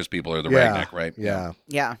 the circus people, are the Ragnick, right? Yeah.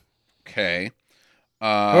 Okay.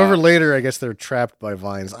 However, later, I guess they're trapped by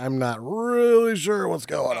vines. I'm not really sure what's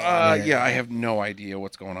going on. Yeah, I have no idea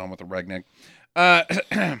what's going on with the Ragnick.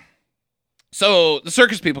 So the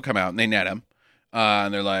circus people come out and they net him.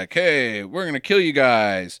 And they're like, hey, we're going to kill you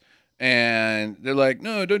guys. And they're like,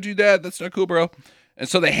 no, don't do that. That's not cool, bro. And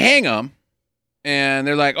so they hang him. And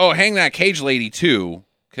they're like, oh, hang that cage lady too.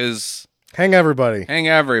 Because... Hang everybody.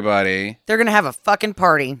 They're going to have a fucking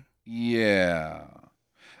party. Yeah.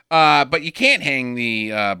 But you can't hang the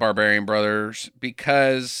Barbarian brothers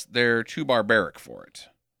because they're too barbaric for it.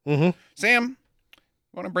 Sam,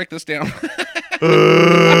 want to break this down?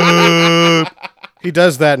 He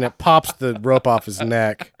does that and it pops the rope off his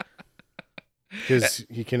neck because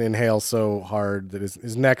he can inhale so hard that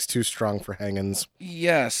his neck's too strong for hangings.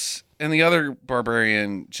 Yes. And the other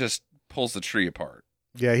barbarian just pulls the tree apart.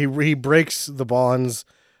 Yeah, he breaks the bonds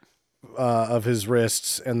of his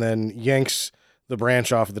wrists and then yanks the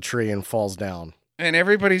branch off of the tree and falls down. And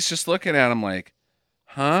everybody's just looking at him like,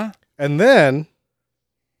 huh? And then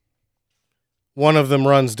one of them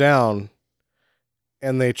runs down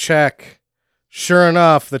and they check. Sure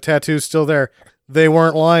enough, the tattoo's still there. They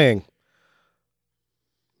weren't lying.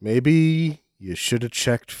 Maybe you should have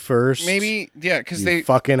checked first. Maybe, yeah, because they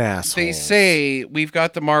fucking assholes. They say we've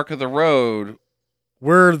got the mark of the road.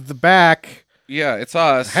 We're the back. Yeah, it's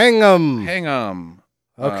us. Hang them.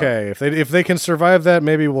 Okay, if they can survive that,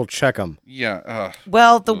 maybe we'll check them. Yeah.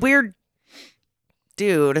 Well, the weird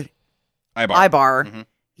dude, Ibar,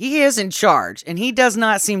 he is in charge, and he does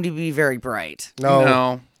not seem to be very bright.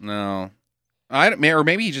 No. Or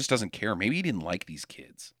maybe he just doesn't care. Maybe he didn't like these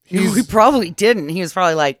kids. He probably didn't. He was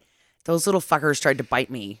probably like, those little fuckers tried to bite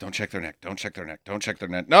me. Don't check their neck. Don't check their neck. Don't check their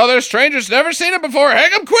neck. No, they're strangers. Never seen them before. Hang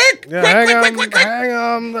them quick. Yeah, quick. hang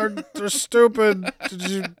on. They're stupid.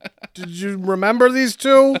 Did you remember these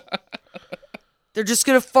two? They're just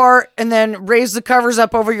going to fart and then raise the covers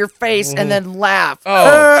up over your face and then laugh.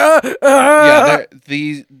 Oh. Yeah,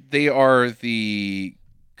 they are the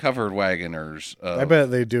covered wagoners. I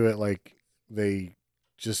bet they do it like they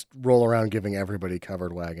just roll around giving everybody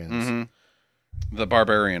covered wagons. Mm-hmm. The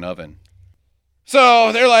barbarian oven.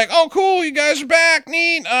 So they're like, oh, cool, you guys are back.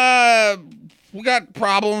 Neat. We got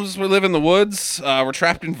problems. We live in the woods. We're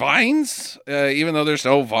trapped in vines, even though there's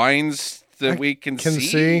no vines that we can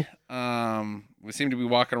see. We seem to be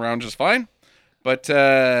walking around just fine. But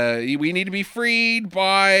we need to be freed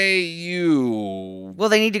by you. Well,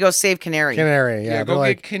 they need to go save Canary. Canary, yeah. Go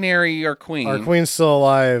like, get Canary, our queen. Our queen's still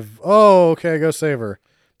alive. Oh, okay, go save her.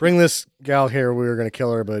 Bring this gal here. We were going to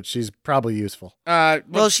kill her, but she's probably useful.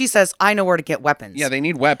 Well, she says, I know where to get weapons. Yeah, they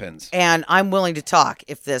need weapons. And I'm willing to talk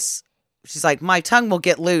if this... She's like, my tongue will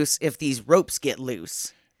get loose if these ropes get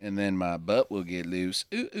loose. And then my butt will get loose.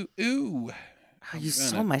 Ooh, ooh, ooh. Oh, you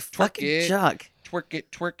stole my fucking jug. Twerk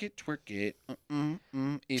it, twerk it, twerk it.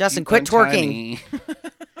 Justin, quit twerking.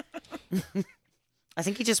 I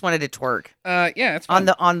think he just wanted to twerk. Yeah, it's fine.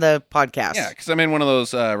 on the podcast. Yeah, because I'm in one of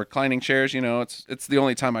those reclining chairs. You know, it's the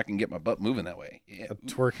only time I can get my butt moving that way. Yeah. A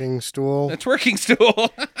twerking stool. A twerking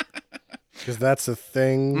stool. Because that's a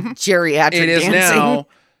thing. Mm-hmm. Geriatric It is dancing. now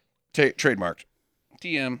trademarked.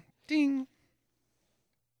 DM. Ding.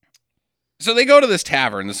 So they go to this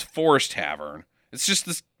tavern, this forest tavern. It's just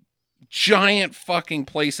this giant fucking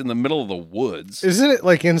place in the middle of the woods. Isn't it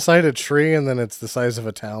like inside a tree and then it's the size of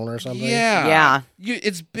a town or something? Yeah.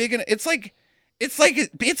 It's big and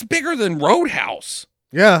it's bigger than Roadhouse.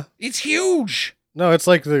 Yeah. It's huge. No, it's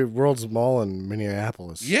like the World's Mall in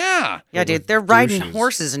Minneapolis. Yeah. Yeah, dude, they're riding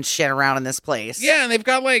horses and shit around in this place. Yeah, and they've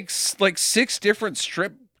got like 6 different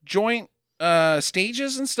strip joint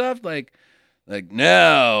stages and stuff. Like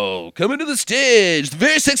now, coming to the stage, the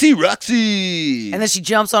very sexy Roxy. And then she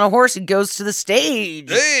jumps on a horse and goes to the stage.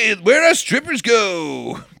 Hey, where'd our strippers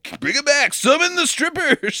go? Bring it back. Summon the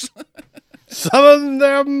strippers. Summon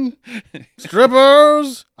them,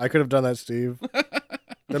 strippers. I could have done that, Steve.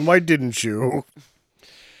 Then why didn't you?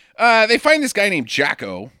 They find this guy named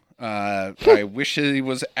Jacko. I wish he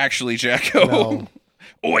was actually Jacko. No.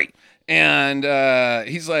 Oi. And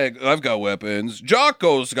he's like, I've got weapons.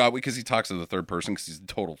 Jocko's got, because he talks to the third person because he's a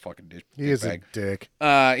total fucking dick. He is a dick.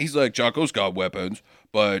 He's like, Jocko's got weapons,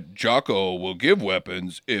 but Jocko will give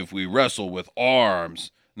weapons if we wrestle with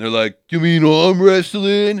arms. And they're like, you mean arm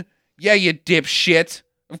wrestling? Yeah, you dipshit.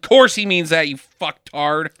 Of course he means that, you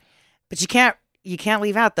fucktard. But you can't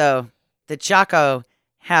leave out, though, that Jocko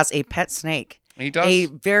has a pet snake. He does. A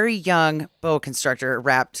very young boa constrictor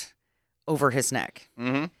wrapped over his neck.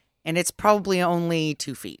 Mm-hmm. And it's probably only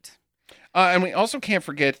 2 feet. And we also can't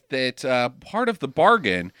forget that part of the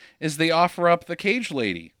bargain is they offer up the cage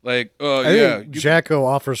lady. Like, I think Jacko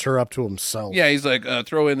offers her up to himself. Yeah, he's like,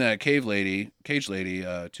 throw in that cage lady,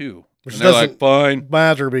 too. Which and they're doesn't like, fine.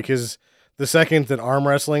 matter because the second that arm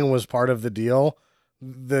wrestling was part of the deal,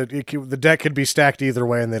 the deck could be stacked either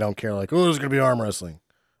way and they don't care. Like, oh, there's going to be arm wrestling.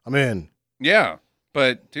 I'm in. Yeah,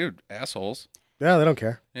 but, dude, assholes. Yeah, they don't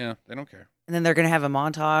care. Yeah, they don't care. And then they're going to have a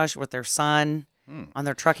montage with their son on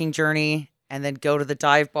their trucking journey and then go to the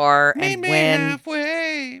dive bar and win.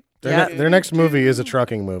 Halfway. Their next movie is a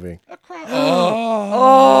trucking movie.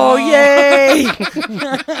 Oh, yay!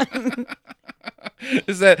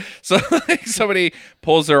 Is that so? Like somebody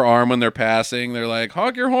pulls their arm when they're passing. They're like,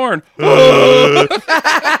 honk your horn.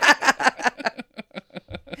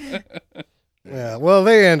 Yeah, well,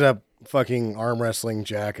 they end up fucking arm wrestling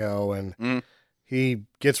Jacko, and he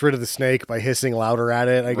gets rid of the snake by hissing louder at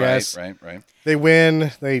it, I guess. Right. They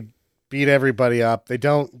win. They beat everybody up. They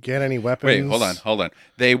don't get any weapons. Wait, hold on.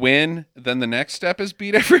 They win, then the next step is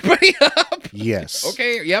beat everybody up? Yes.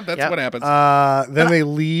 Okay, yeah, that's what happens. Then they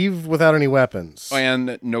leave without any weapons.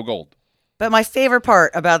 And no gold. But my favorite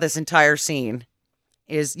part about this entire scene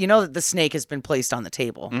is, you know, that the snake has been placed on the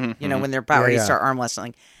table, you know, when they're about ready to start arm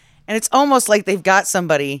wrestling. And it's almost like they've got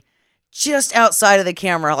somebody just outside of the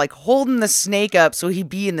camera, like holding the snake up so he'd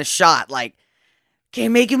be in the shot. Like, okay,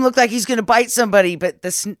 make him look like he's going to bite somebody, but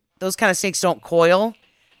those kind of snakes don't coil.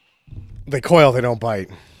 They coil, they don't bite.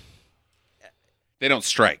 They don't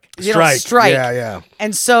strike. They don't strike. Yeah.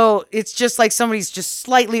 And so it's just like somebody's just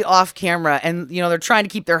slightly off camera and, you know, they're trying to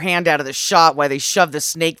keep their hand out of the shot while they shove the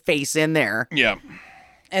snake face in there. Yeah.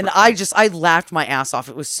 And I laughed my ass off.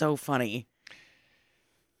 It was so funny.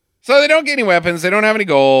 So they don't get any weapons. They don't have any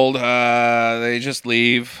gold. They just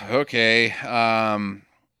leave. Okay.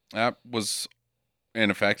 That was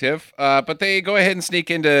ineffective. But they go ahead and sneak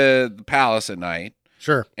into the palace at night.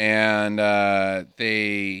 Sure. And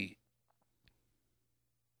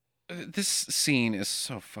this scene is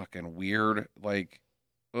so fucking weird. Like,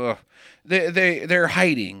 ugh. They're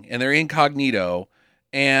hiding and they're incognito.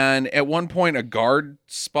 And at one point, a guard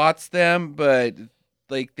spots them, but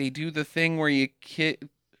like they do the thing where you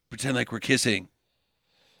pretend like we're kissing.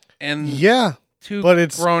 And Yeah. two but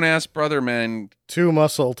it's- grown ass brother men Two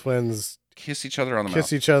muscle twins kiss each other on the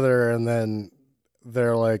kiss mouth. each other, and then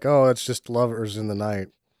they're like, "Oh, it's just lovers in the night."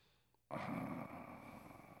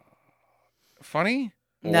 Funny?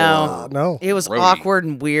 No. No. It was Grody. awkward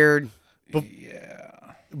and weird.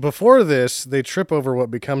 Yeah. Before this, they trip over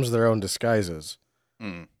what becomes their own disguises.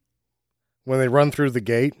 Mm. When they run through the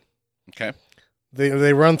gate, Okay.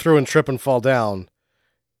 they run through and trip and fall down,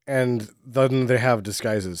 and then they have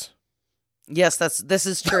disguises. Yes, this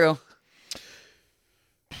is true.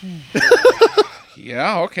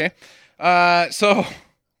 Yeah, okay. So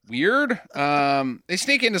weird. They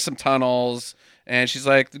sneak into some tunnels, and she's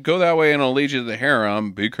like, "Go that way, and I'll lead you to the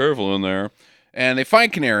harem. Be careful in there." And they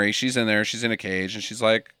find Canary. She's in there. She's in a cage, and she's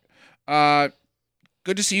like,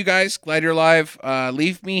 "Good to see you guys. Glad you're alive.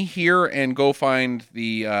 Leave me here and go find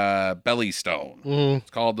the belly stone. Mm-hmm. It's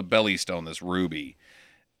called the belly stone. This ruby."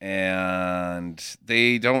 And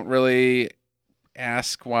they don't really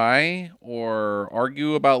ask why or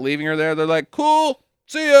argue about leaving her there. They're like, "Cool.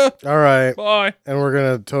 See ya. All right, Bye." and we're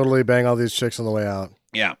gonna totally bang all these chicks on the way out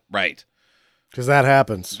Yeah, right. because that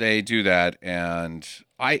happens. They do that, and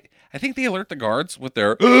I think they alert the guards with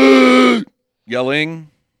their yelling.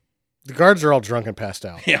 The guards are all drunk and passed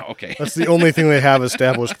out. Yeah, okay. That's the only thing they have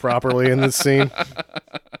established properly in this scene.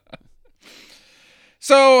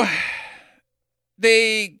 So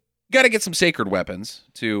they got to get some sacred weapons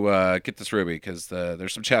to get this ruby because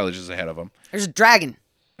there's some challenges ahead of them. There's a dragon.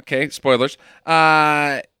 Okay, spoilers.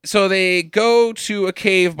 So they go to a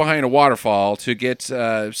cave behind a waterfall to get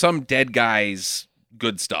some dead guy's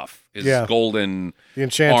good stuff. His Yeah. golden, The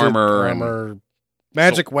enchanted Armor and-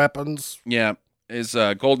 magic weapons. yeah, his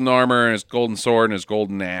golden armor and his golden sword and his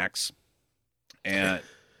golden axe. And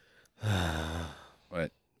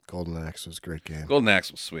what? Golden Axe was a great game. Golden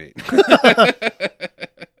axe was sweet.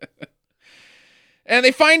 And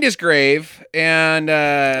they find his grave, and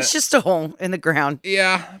It's just a hole in the ground.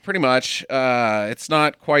 yeah, pretty much. It's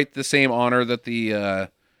not quite the same honor that the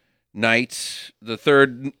knight, the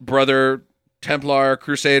third brother Templar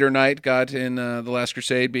Crusader knight, got in the Last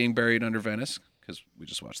Crusade, being buried under Venice, because we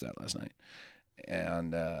just watched that last night.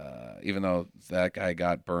 And even though that guy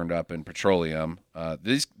got burned up in petroleum,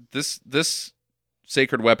 this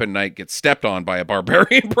sacred weapon knight gets stepped on by a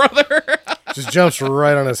barbarian brother. Just jumps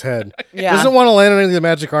right on his head. Yeah. Doesn't want to land on any of the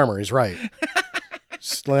magic armor. He's right.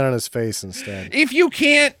 Just land on his face instead. If you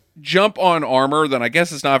can't jump on armor, then I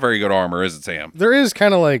guess it's not very good armor, is it, Sam? There is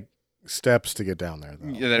kind of like steps to get down there, though.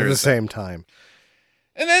 Yeah, there at the is same time.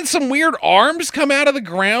 And then some weird arms come out of the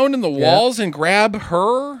ground in the Yeah. walls and grab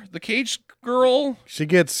her, the cage girl. She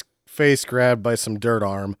gets face grabbed by some dirt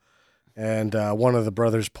arm, and one of the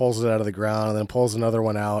brothers pulls it out of the ground and then pulls another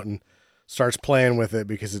one out and starts playing with it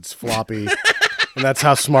because it's floppy. And that's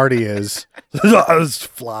how smart he is. It's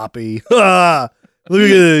floppy. Look at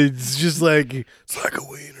it. It's just like, it's like a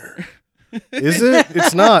wiener. Is it?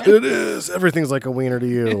 It's not. It is. Everything's like a wiener to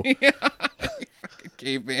you.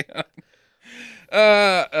 Caveman.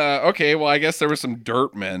 Okay, well, I guess there were some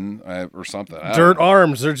dirt men or something. I don't Dirt know.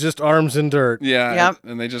 arms. They're just arms in dirt. Yeah, Yep.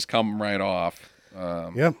 and they just come right off.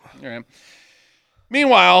 Yep. All right.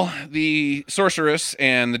 Meanwhile, the sorceress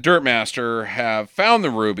and the dirt master have found the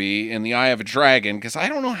ruby in the eye of a dragon, because I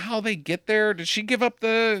don't know how they get there. Did she give up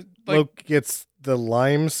the Look, it's the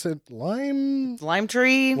lime Lime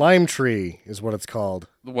tree. tree is what it's called.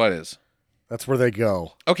 what is? That's where they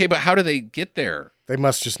go. Okay, but how do they get there? They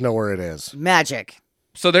must just know where it is. Magic.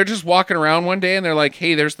 So they're just walking around one day and they're like,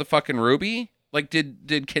 "Hey, there's the fucking ruby." Like,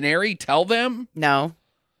 did Canary tell them? No.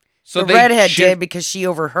 So The they redhead shiv- did because she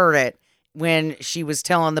overheard it when she was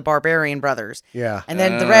telling the barbarian brothers. Yeah. And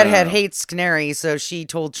then the redhead hates Canary, so she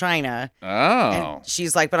told China. Oh, And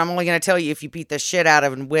she's like, but I'm only going to tell you if you beat the shit out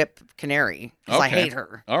of and whip Canary. Because I Okay. hate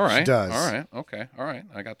her. all right. does. All right. Okay. All right.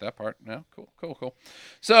 I got that part now. Cool.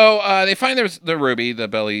 So they find there's the ruby, the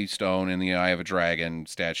belly stone in the eye of a dragon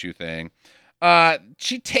statue thing.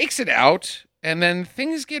 She takes it out, and then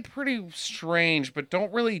things get pretty strange, but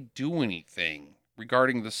don't really do anything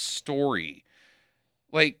regarding the story.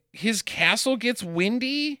 Like, his castle gets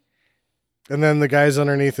windy. And then the guys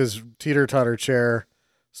underneath his teeter-totter chair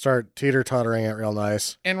start teeter-tottering it real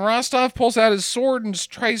nice. And Rostov pulls out his sword and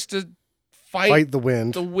just tries to Fight the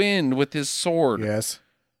wind. the wind with his sword. Yes.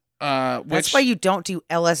 That's why you don't do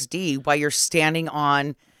LSD while you're standing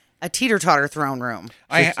on a teeter-totter throne room.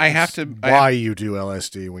 I have to. Why you do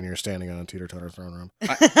LSD when you're standing on a teeter-totter throne room.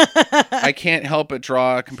 I can't help but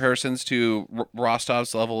draw comparisons to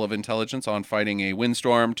Rostov's level of intelligence on fighting a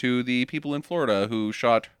windstorm to the people in Florida who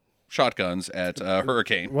shot shotguns at a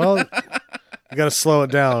hurricane. Well, you got to slow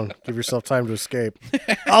it down. Give yourself time to escape.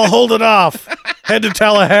 I'll hold it off. Head to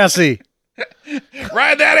Tallahassee.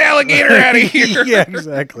 Ride that alligator out of here. Yeah,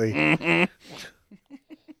 exactly.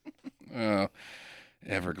 Oh,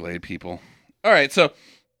 Everglade people. All right, so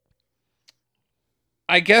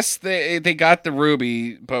I guess they got the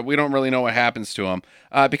ruby, but we don't really know what happens to them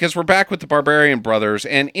because we're back with the Barbarian brothers,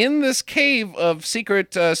 and in this cave of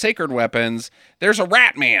secret sacred weapons, there's a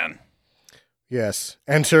rat man. Yes.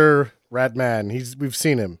 Enter Rat Man. We've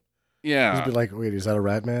seen him. Yeah. He's been like, wait, is that a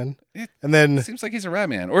rat man? It And then seems like he's a rat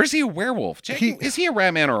man, or is he a werewolf? Jackie, is he a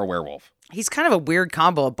rat man or a werewolf? He's kind of a weird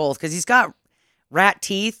combo of both because he's got rat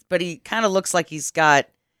teeth, but he kind of looks like he's got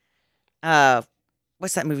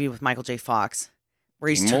what's that movie with Michael J. Fox where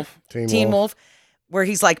he's Teen Wolf? Teen Wolf, where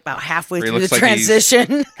he's like about halfway Where he through the looks like he's-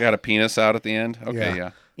 transition. Got a penis out at the end. Okay,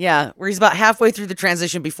 yeah. Yeah, where he's about halfway through the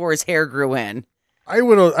transition before his hair grew in. I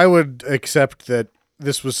would accept that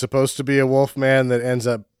this was supposed to be a wolf man that ends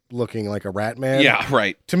up looking like a rat man. Yeah,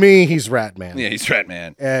 right. To me, he's Rat Man. Yeah, he's rat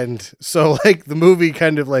man. And so, like, the movie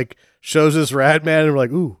kind of, like, shows us Rat Man, and we're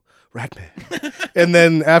like, ooh, Rat Man. And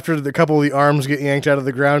then after the couple of the arms get yanked out of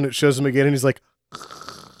the ground, it shows him again, and he's like,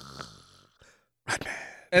 Rat Man.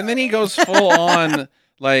 And then he goes full on,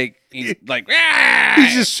 like, he's like, "Ah!" He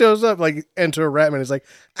just shows up, like, enter a Rat Man. He's like,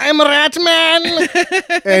 I'm a Rat Man.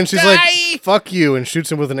 And she's like, fuck you, and shoots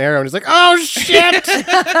him with an arrow. And he's like, oh, shit.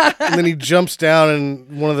 And then he jumps down,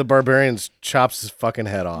 and one of the barbarians chops his fucking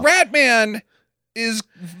head off. Rat Man is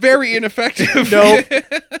very ineffective. Nope.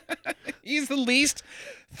 He's the least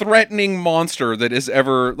threatening monster that is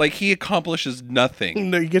ever, like, he accomplishes nothing.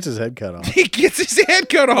 No, he gets his head cut off. He gets his head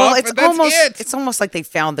cut off, Well, it's and that's it. it's almost like they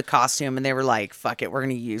found the costume and they were like, "Fuck it, we're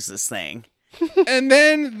gonna use this thing." And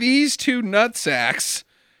then these two nutsacks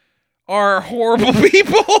are horrible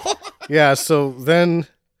people. Yeah, so then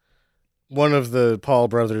one of the Paul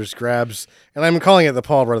brothers grabs, and I'm calling it the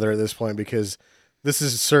Paul brother at this point because this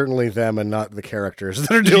is certainly them and not the characters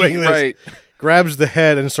that are doing this. Right. Grabs the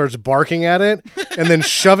head and starts barking at it, and then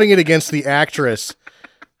shoving it against the actress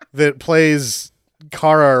that plays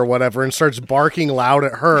Kara or whatever, and starts barking loud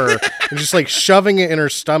at her, and just like shoving it in her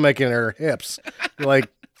stomach and her hips. You're like,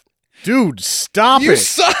 dude, stop You it.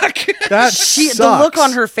 suck. That The look sucks.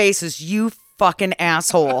 on her face is, "You fucking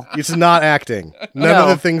asshole." It's not acting. None No. of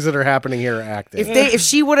the things that are happening here are acting. If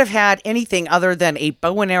she would have had anything other than a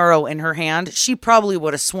bow and arrow in her hand, she probably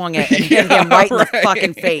would have swung it and hit him right in the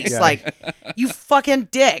fucking face. Yeah. Like, you fucking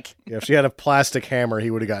dick. Yeah, if she had a plastic hammer,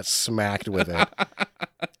 he would have got smacked with it.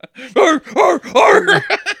 Arr, arr, arr.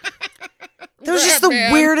 That was just the Rat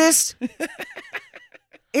Man. weirdest.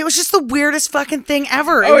 It was just the weirdest fucking thing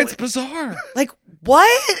ever. Oh, It it's bizarre. like,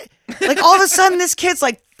 what? Like, all of a sudden, this kid's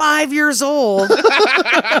like 5 years old.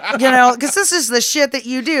 Because this is the shit that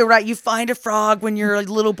you do, right? You find a frog when you're a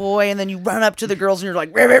little boy, and then you run up to the girls and you're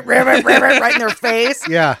like, ribbit, ribbit, ribbit, right in their face.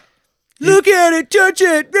 Yeah. Look at it, touch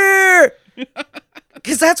it.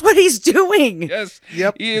 Because that's what he's doing. Yes.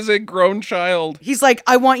 Yep. He is a grown child. He's like,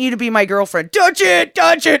 I want you to be my girlfriend. Touch it,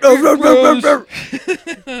 touch it. Oh, ruh, ruh, ruh,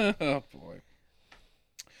 ruh. Oh boy.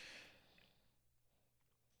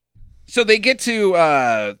 So they get to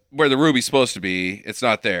where the ruby's supposed to be. It's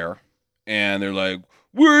not there. And they're like,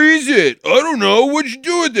 where is it? I don't know. What'd you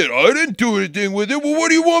do with it? I didn't do anything with it. Well, what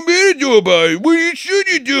do you want me to do about it? What should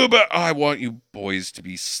you do about it? I want you boys to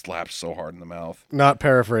be slapped so hard in the mouth. Not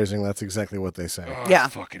paraphrasing, that's exactly what they say. Oh, Yeah. I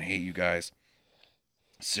fucking hate you guys.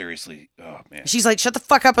 Seriously. Oh, man. She's like, shut the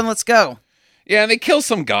fuck up and let's go. Yeah, and they kill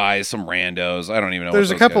some guys, some randos. I don't even know.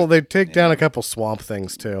 There's a what those couple, guys- they take down a couple swamp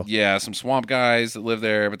things too. Yeah, some swamp guys that live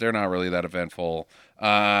there, but they're not really that eventful.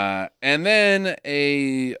 And then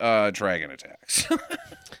a dragon attacks.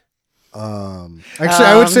 Actually,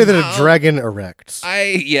 I would say that a dragon erects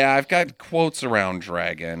I've got quotes around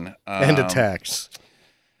dragon. and attacks.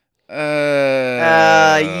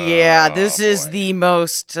 Yeah, this oh, is boy. the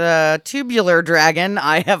most tubular dragon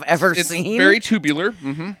I have ever It's seen. very tubular.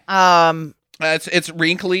 Mm-hmm. It's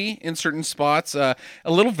wrinkly in certain spots. A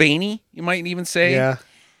little veiny, you might even say. Yeah,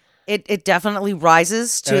 It definitely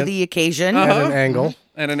rises to And- the occasion at Uh-huh. an angle.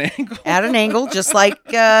 At an angle. at an angle, just like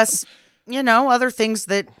other things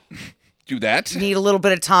that do that. need a little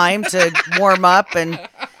bit of time to warm up and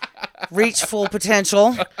reach full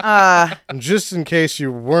potential. And just in case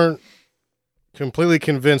you weren't completely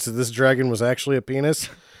convinced that this dragon was actually a penis,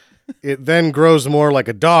 it then grows more like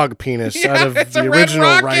a dog penis Yeah, out of it's the a red original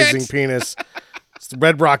rocket. rising penis. It's the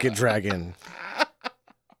Red Rocket Dragon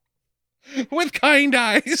With kind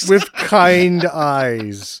eyes. with kind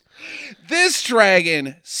eyes. This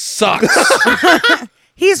dragon sucks.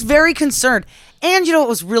 He's very concerned. And you know what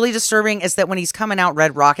was really disturbing is that when he's coming out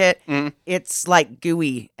Red Rocket, it's like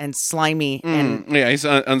gooey and slimy. And Yeah, he's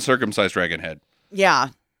an uncircumcised dragon head. yeah.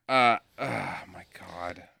 Oh my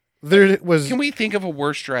god. There was Can we think of a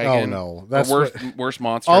worse dragon? Oh, no. That's worse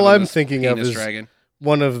monster. all than I'm this thinking of penis is dragon.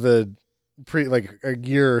 one of the a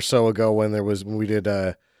year or so ago when we did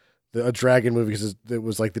a dragon movie, because it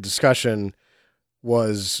was like the discussion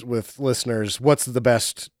was with listeners, what's the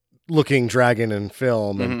best looking dragon in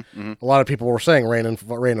film, and a lot of people were saying Rain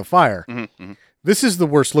of Fire. This is the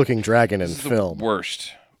worst looking dragon in This is film. the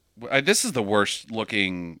worst. This is the worst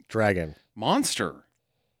looking Dragon. monster.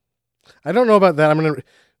 I don't know about that.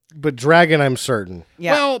 But dragon, I'm certain.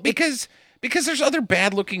 Yeah. Well, because there's other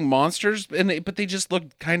bad looking monsters, but they just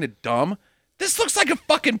look kind of dumb. This looks like a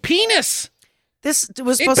fucking penis. This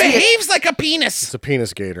was It supposed to be. behaves like a penis. It's a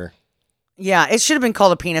penis gator. Yeah, it should have been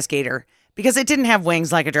called a penis gator because it didn't have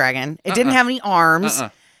wings like a dragon. It didn't have any arms.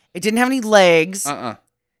 It didn't have any legs.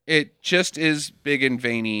 It just is big and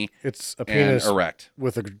veiny It's a and penis erect.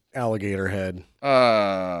 with an alligator head.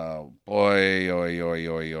 Oh boy, oi, oi,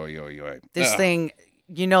 oi, oi, oi, oi. This thing,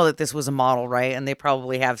 you know that this was a model, right? And they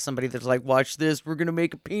probably have somebody that's like, watch this. We're going to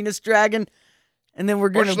make a penis dragon. And then we're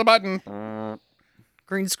going Push the to button.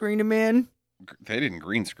 green screen him in. They didn't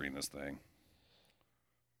green screen this thing.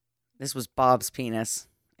 This was Bob's penis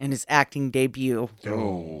in his acting debut.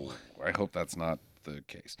 Oh, I hope that's not the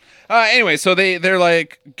case. Anyway, so they're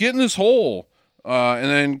like, get in this hole, and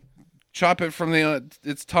then chop it from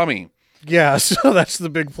its tummy. Yeah, so that's the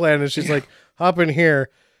big plan. And she's like, hop in here.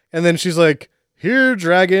 And then she's like, here,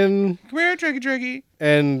 dragon. Come here, draggy.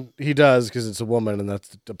 And he does, because it's a woman, and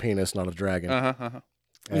that's a penis, not a dragon.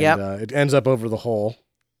 And Yep. it ends up over the hole.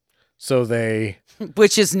 So they...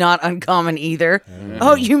 Which is not uncommon either.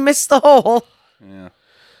 Oh, you missed the hole. Yeah.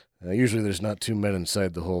 usually there's not two men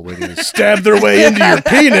inside the hole waiting to stab their way into your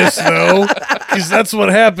penis, though, because that's what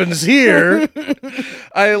happens here.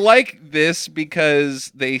 I like this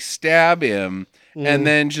because they stab him, and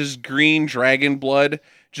then just green dragon blood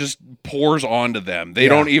just pours onto them. They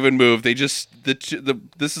don't even move. They just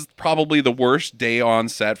this is probably the worst day on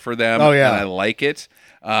set for them. Oh, yeah. And I like it.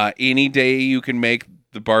 Any day you can make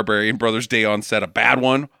the Barbarian Brothers day on set a bad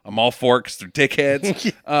one, I'm all for it because they're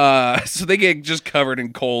dickheads. So they get just covered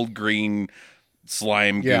in cold green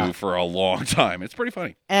slime goo for a long time. It's pretty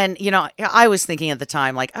funny. And, you know, I was thinking at the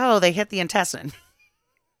time, like, oh, they hit the intestine.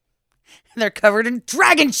 They're covered in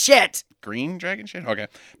dragon shit. Green dragon shit? Okay.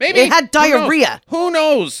 Maybe. They had diarrhea. Who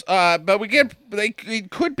knows? But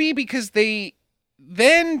it could be because they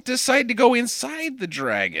then decide to go inside the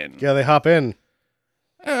dragon. Yeah, they hop in.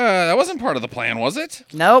 That wasn't part of the plan, was it?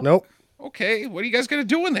 Nope. Nope. Okay, what are you guys gonna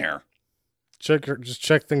do in there? Just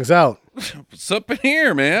check things out. What's up in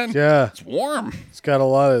here, man? Yeah, It's warm. it's got a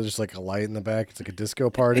lot of just like a light in the back. It's like a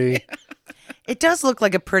disco party. It does look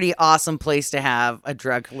like a pretty awesome place to have a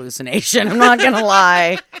drug hallucination. I'm not going to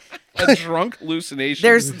lie. A drunk hallucination.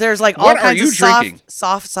 There's like all What are kinds you of drinking?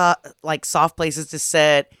 soft places to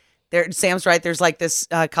sit. There, Sam's right. There's like this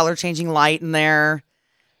color changing light in there.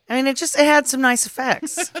 I mean, it had some nice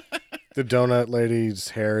effects. The donut lady's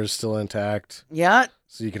hair is still intact, Yeah,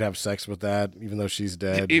 so you could have sex with that, even though she's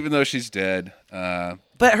dead. Even though she's dead.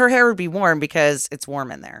 but her hair would be warm because it's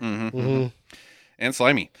warm in there. And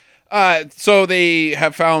slimy. So they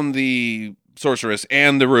have found the sorceress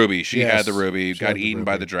and the ruby. She Yes, had the ruby, she got had the eaten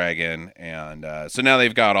by ruby. the dragon, and so now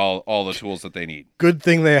they've got all the tools that they need. Good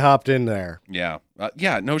thing they hopped in there. Yeah.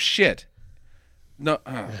 No shit. No.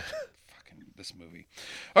 Fucking this movie.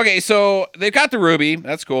 Okay, so they've got the ruby.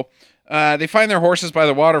 That's cool. They find their horses by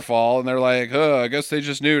the waterfall, and they're like, I guess they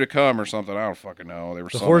just knew to come or something. I don't fucking know. They were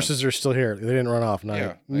The summoned. horses are still here. They didn't run off. Nice. Yeah,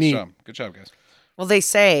 nice Neat. job. Good job, guys. Well, they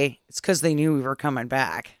say it's because they knew we were coming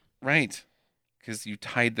back. Right. Because you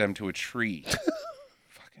tied them to a tree.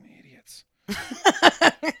 Fucking idiots.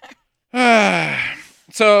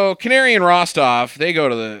 So Canary and Rostov, they go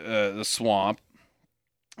to the swamp,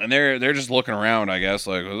 and they're just looking around, I guess,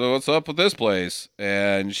 like, what's up with this place?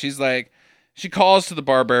 And she's like, she calls to the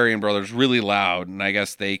Barbarian Brothers really loud, and I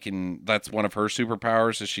guess that's one of her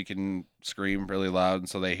superpowers, is she can scream really loud, and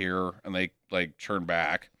so they hear her, and they like turn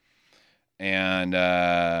back. And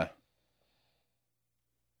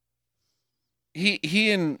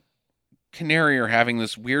he and Canary are having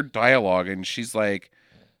this weird dialogue, and she's like,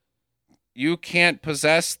 you can't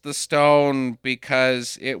possess the stone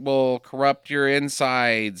because it will corrupt your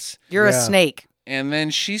insides. You're a Yeah. snake. And then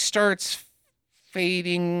she starts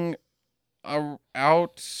fading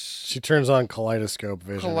out, She turns on kaleidoscope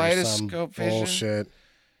vision. or some Kaleidoscope vision? bullshit.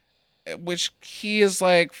 which he is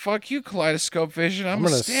like, fuck you, Kaleidoscope Vision. I'm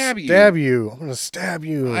going to stab you. I'm gonna stab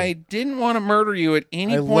you. I didn't want to murder you at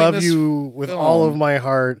any I point love in this you with all of film. my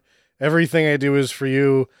heart. Everything I do is for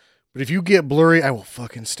you. But if you get blurry, I will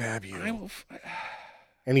fucking stab you. I will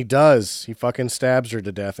And he does. He fucking stabs her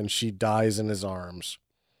to death, and she dies in his arms.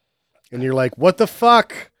 And you're like, what the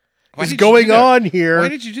fuck Why is did you going do that? on here? Why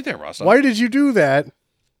did you do that, Ross? Why did you do that?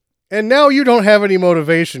 And now you don't have any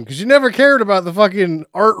motivation because you never cared about the fucking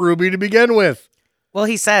art ruby to begin with. Well,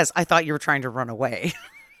 he says, I thought you were trying to run away.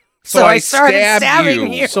 So I started stabbed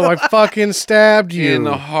stabbing you. you. So I fucking stabbed you. In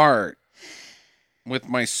the heart with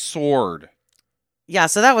my sword. Yeah,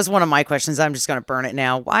 so that was one of my questions. I'm just going to burn it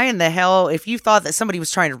now. Why in the hell, if you thought that somebody was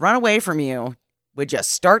trying to run away from you, would you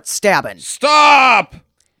start stabbing? Stop!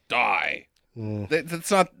 Die.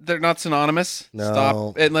 Mm. They're not synonymous. No.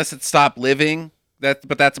 Stop, unless it's stop living.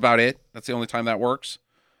 But that's about it. That's the only time that works.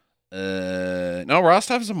 No,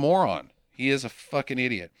 Rostov's a moron. He is a fucking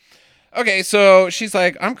idiot. Okay, so she's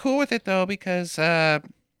like, I'm cool with it though because I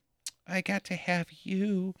got to have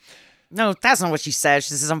you. No, that's not what she says.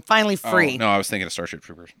 She says, I'm finally free. Oh, no, I was thinking of Starship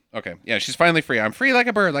Troopers. Okay, yeah, she's finally free. I'm free like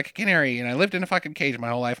a bird, like a canary, and I lived in a fucking cage my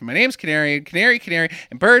whole life. And my name's Canary, Canary, Canary,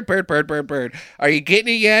 and bird, bird, bird, bird, bird. Are you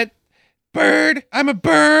getting it yet? Bird, I'm a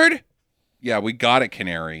bird. Yeah, we got it,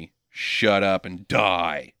 Canary. Shut up and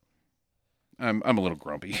die. I'm a little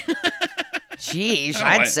grumpy. Jeez,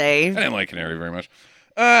 I I'd say. I didn't like Canary very much.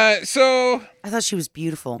 So I thought she was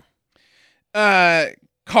beautiful.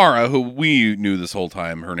 Kara, who we knew this whole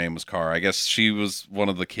time, her name was Kara. I guess she was one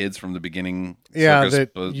of the kids from the beginning. Yeah, circus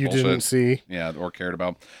that you bullshit. didn't see. Yeah, or cared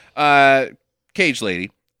about. Cage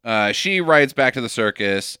Lady. She rides back to the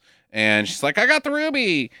circus, and she's like, I got the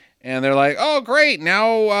ruby. And they're like, oh, great.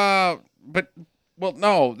 Now, well,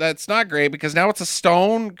 no, that's not great, because now it's a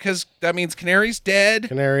stone, because that means Canary's dead.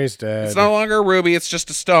 Canary's dead. It's no longer a ruby, it's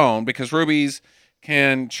just a stone, because rubies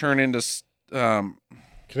can turn into...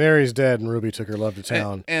 Canary's dead, and Ruby took her love to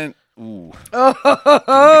town. And ooh.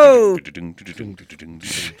 Oh,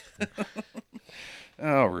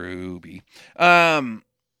 Oh, Ruby.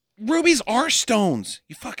 Rubies are stones,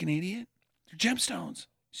 you fucking idiot. They're gemstones.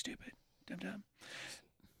 Stupid. Dum-dum.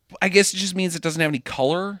 I guess it just means it doesn't have any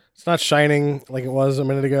color. It's not shining like it was a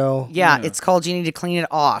minute ago. yeah, Yeah. it's called you need to clean it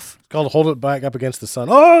off. It's called Hold It Back Up Against the Sun.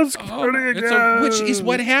 Oh, it's Oh, pretty again. which is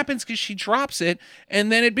what happens because she drops it,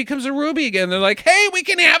 and then it becomes a ruby again. They're like, hey, we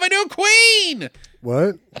can have a new queen.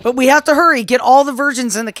 What? But we have to hurry. Get all the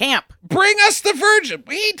virgins in the camp. Bring us the virgin.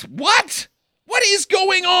 Wait, what? What is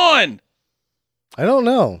going on? I don't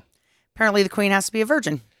know. Apparently, the queen has to be a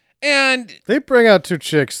virgin. And They bring out two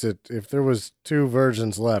chicks that if there was two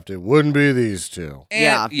virgins left, it wouldn't be these two.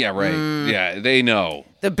 Yeah. yeah, right. Yeah, they know.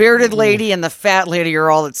 The bearded lady and the fat lady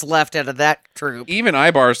are all that's left out of that troop. Even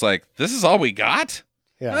Ibar's like, this is all we got?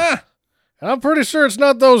 Yeah. Ah, And I'm pretty sure it's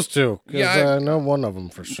not those two. Because Yeah, I know one of them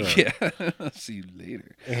for sure. yeah. See you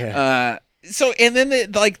later. Yeah. So and then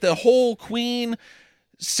the whole queen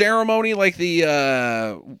ceremony, like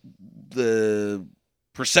the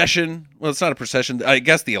procession. Well, it's not a procession. I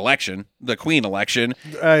guess the election, the queen election.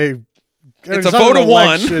 It's a not vote an of one.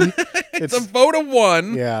 election. It's a vote of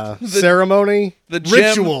one. Yeah. Ceremony. The gem-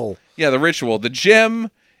 Ritual. Yeah, the ritual. The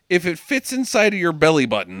gem, if it fits inside of your belly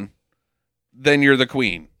button, then you're the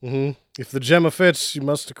queen. Hmm. If the gem fits, you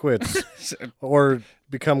must acquit. Or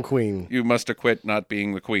become queen. You must acquit not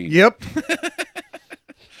being the queen. Yep.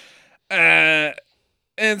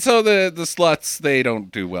 And so the sluts, they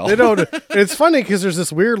don't do well. They don't. It's funny because there's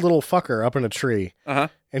this weird little fucker up in a tree. Uh-huh.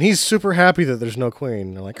 And he's super happy that there's no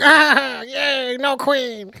queen. They're like, ah, yay, no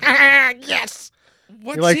queen. Ah, yes.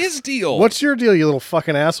 What's You're like, his deal? What's your deal, you little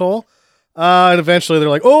fucking asshole? And eventually they're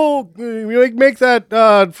like, oh, make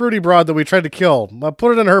that fruity broad that we tried to kill.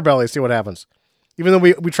 Put it in her belly, see what happens. Even though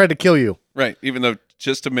we tried to kill you. Right. Even though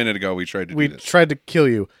just a minute ago we tried to We do this. tried to kill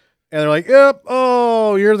you. And they're like, yep,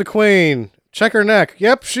 oh, you're the queen. Check her neck.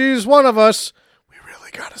 Yep, she's one of us. We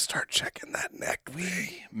really got to start checking that neck.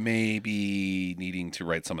 We may be needing to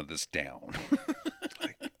write some of this down.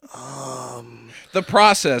 The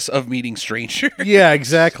process of meeting strangers. Yeah,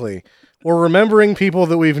 exactly. Or remembering people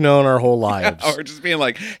that we've known our whole lives. Or just being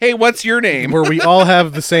like, hey, what's your name? Where we all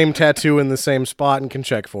have the same tattoo in the same spot and can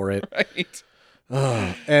check for it. Right.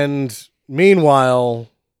 And meanwhile,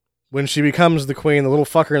 when she becomes the queen, the little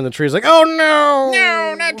fucker in the tree is like, "Oh no,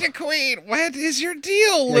 No, not the queen. What is your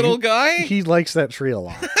deal, little guy? He likes that tree a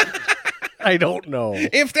lot. I don't know.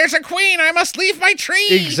 If there's a queen, I must leave my tree.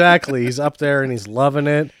 Exactly. He's up there and he's loving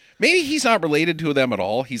it. Maybe he's not related to them at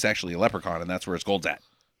all. He's actually a leprechaun, and that's where his gold's at.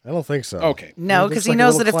 I don't think so. Okay. No, He because looks he like a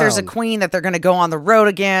knows little that if there's a clown. queen, that they're going to go on the road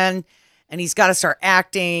again, and he's got to start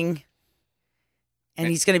acting, and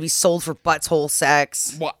he's going to be sold for butthole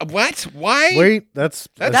sex. What? Why? Wait, that's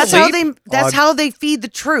That's Sleep? That's how they feed the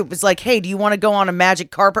troop. It's like, hey, do you want to go on a magic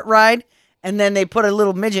carpet ride? And then they put a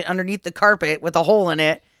little midget underneath the carpet with a hole in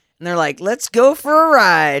it, and they're like, let's go for a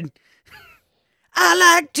ride. I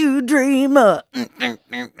like to dream up.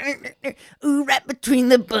 Ooh, right between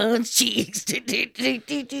the butt cheeks.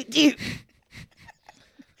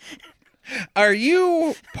 Are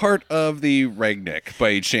you part of the Regnick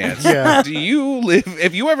by chance? Yeah. Do you live?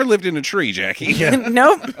 Have you ever lived in a tree, Jackie?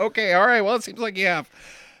 Nope. Okay. All right. Well, it seems like you have.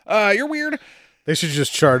 You're weird. They should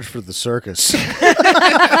just charge for the circus.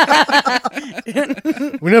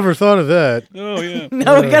 We never thought of that. Oh yeah.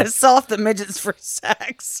 No, we got to sell off the midgets for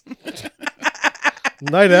sex.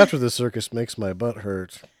 Night after the circus makes my butt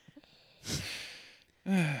hurt.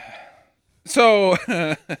 So,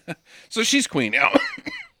 so she's queen now,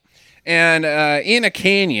 and in a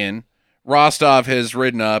canyon, Rostov has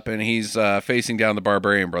ridden up, and he's facing down the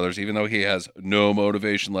Barbarian brothers, even though he has no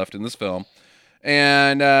motivation left in this film.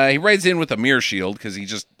 And he rides in with a mirror shield because he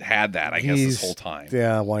just had that, I guess, this whole time.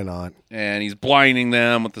 Yeah, why not? And he's blinding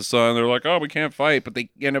them with the sun. They're like, "Oh, we can't fight," but they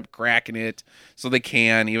end up cracking it, so they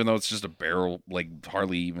can, even though it's just a barrel, like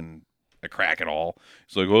hardly even a crack at all.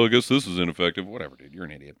 He's like, "Well, I guess this is ineffective." Whatever, dude, you're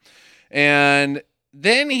an idiot. And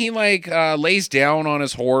then he lays down on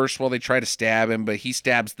his horse while they try to stab him, but he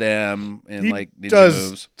stabs them and He ninja does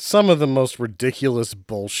moves. some of the most ridiculous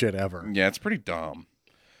bullshit ever. Yeah, it's pretty dumb.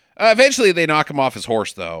 Eventually, they knock him off his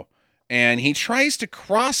horse, though, and he tries to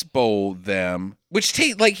crossbow them, which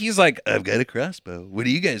he's like, "I've got a crossbow. What are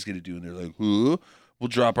you guys gonna do?" And they're like, "Huh? We'll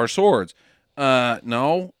drop our swords."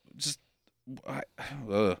 No, just.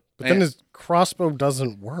 But then his crossbow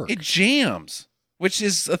doesn't work. It jams, which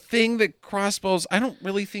is a thing that crossbows I don't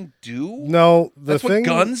really think do. No, That's what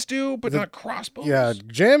guns do, but not crossbows. Yeah,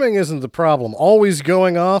 jamming isn't the problem. Always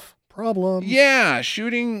going off, problem. Yeah,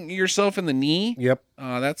 shooting yourself in the knee. Yep.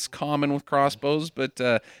 That's common with crossbows, but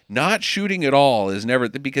not shooting at all is never,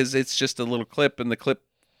 because it's just a little clip, and the clip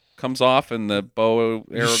comes off, and the bow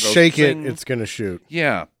arrow goes. Shake it, zing. it's going to shoot.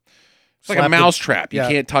 Yeah, it's like Slap a mouse trap. You yeah.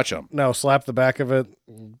 can't touch them. No, slap the back of it,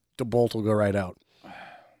 the bolt will go right out.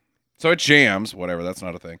 So it jams. Whatever. That's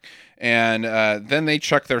not a thing. And then they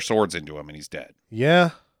chuck their swords into him, and he's dead.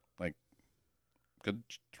 Yeah. Good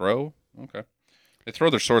throw. Okay. They throw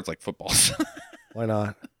their swords like footballs. Why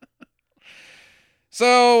not?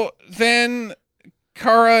 So then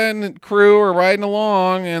Kara and crew are riding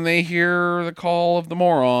along, and they hear the call of the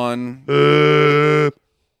moron.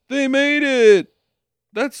 They made it.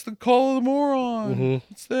 That's the call of the moron. Mhm.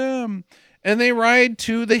 It's them. And they ride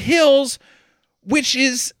to the hills, which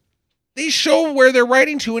is, they show where they're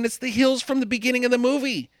riding to, and it's the hills from the beginning of the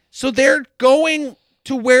movie. So they're going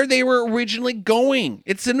to where they were originally going.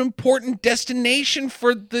 It's an important destination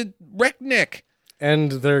for the Reknik.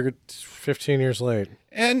 And they're 15 years late.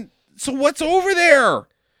 And so what's over there?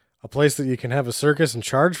 A place that you can have a circus and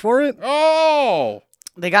charge for it? Oh,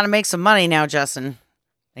 They got to make some money now, Justin.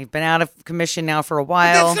 They've been out of commission now for a but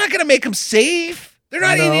while. that's not going to make them safe. They're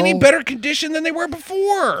not in any No. better condition than they were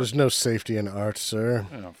before. There's no safety in art, sir.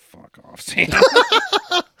 Oh, fuck off, Sam.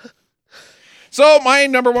 So my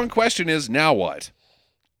number one question is, now what?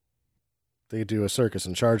 They do a circus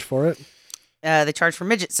and charge for it. They charge for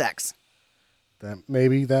midget sex.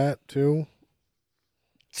 Maybe that too.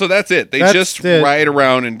 So that's it. They That's just it. ride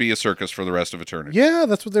around and be a circus for the rest of eternity. Yeah,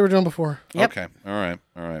 that's what they were doing before. Yep. Okay. All right.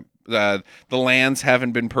 All right. The lands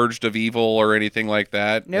haven't been purged of evil or anything like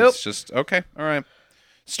that. Nope. It's just okay. All right.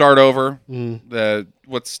 Start over. Mm.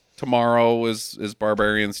 What's tomorrow is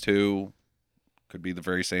Barbarians 2. Could be the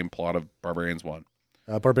very same plot of Barbarians 1.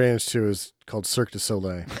 Barbarians 2 is called Cirque du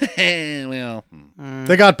Soleil. Well,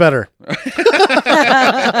 They got better.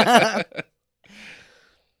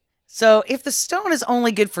 So if the stone is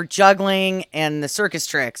only good for juggling and the circus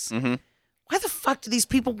tricks, Mhm. why the fuck do these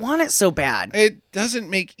people want it so bad? it doesn't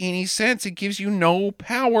make any sense. It gives you no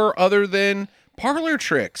power other than parlor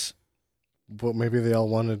tricks. But maybe they all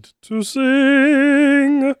wanted to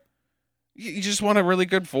sing. You just want a really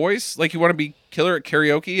good voice? Like you want to be killer at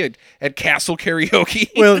karaoke, at castle karaoke?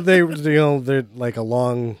 Well, they're like a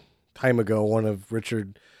long time ago, one of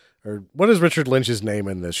Richard, or what is Richard Lynch's name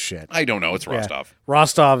in this shit? I don't know. It's Yeah. Rostov.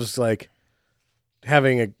 Rostov's like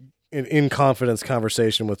having a an in confidence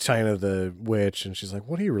conversation with China the witch, and she's like,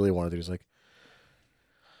 "What do you really want to do?" He's like,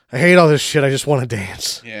 "I hate all this shit. I just want to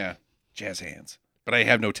dance." Yeah, jazz hands. But I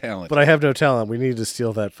have no talent. But I have no talent. We need to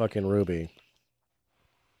steal that fucking ruby.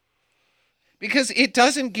 Because it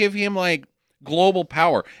doesn't give him like global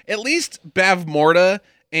power. At least Bavmorda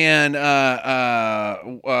and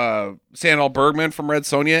Sandoval Bergman from Red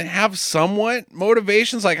Sonja have somewhat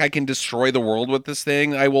motivations. Like, I can destroy the world with this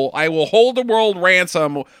thing. I will hold the world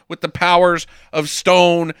ransom with the powers of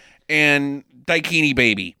stone and Daikini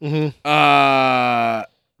Baby. Mm-hmm.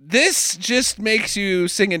 This just makes you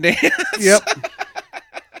sing and dance. Yep.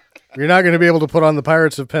 You're not going to be able to put on the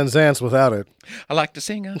Pirates of Penzance without it. I like to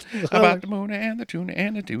sing about the moon and the tuna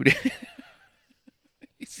and the dude.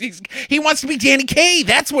 He wants to be Danny Kaye.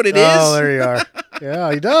 That's what it is. Oh, there you are.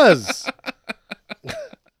 Yeah, he does.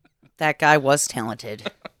 That guy was talented.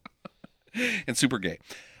 And super gay.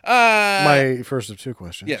 My first of two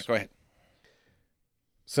questions. Yeah, go ahead.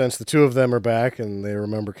 Since the two of them are back and they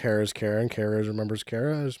remember Kara's Kara and Kara remembers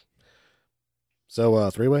Kara. So,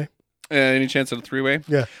 three-way? Any chance at a three-way?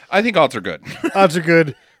 Yeah. I think odds are good. Odds are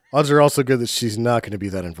good. Odds are also good that she's not going to be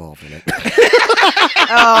that involved in it.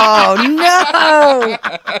 Oh,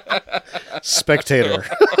 no! Spectator.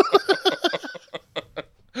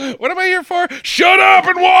 What am I here for? Shut up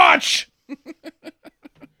and watch!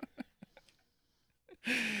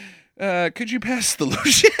 Could you pass the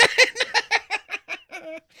lotion?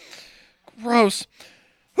 Gross.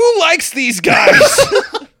 Who likes these guys?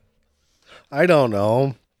 I don't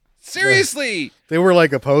know. Seriously. They were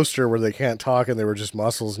like a poster where they can't talk and they were just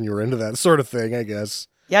muscles and you were into that sort of thing, I guess.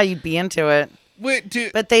 Yeah, you'd be into it. Wait,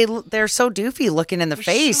 dude. But they're so doofy looking in the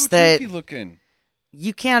face that looking.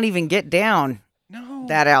 you can't even get down No.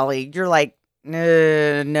 that alley. You're like,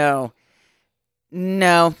 no.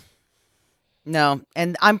 And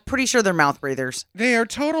I'm pretty sure they're mouth breathers. They are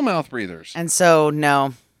total mouth breathers. And so,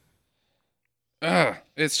 no. Ugh,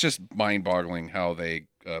 it's just mind-boggling how they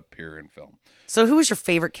appear in film. So who was your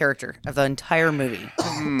favorite character of the entire movie?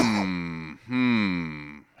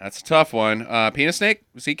 That's a tough one. Penis Snake?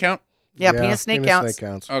 Does he count? Yeah, Penis Snake counts. Snake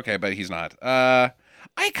counts. Okay, but he's not. I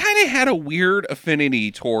kind of had a weird affinity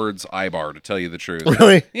towards Ibar, to tell you the truth.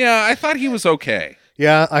 Really? Yeah, I thought he was okay.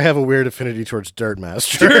 Yeah, I have a weird affinity towards Dirt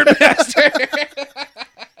Master.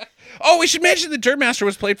 Oh, we should mention that Dirt Master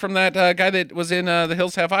was played from that guy that was in The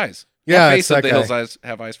Hills Have Eyes. Yeah, The it's face of that the guy. Hills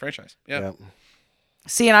Have Eyes franchise. Yeah.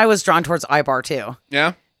 See, and I was drawn towards Ibar too.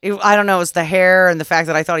 Yeah? I don't know, it was the hair and the fact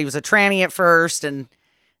that I thought he was a tranny at first, and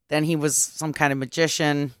then he was some kind of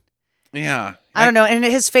magician. Yeah. I don't know, and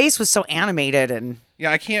his face was so animated, and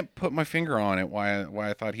Yeah, I can't put my finger on it why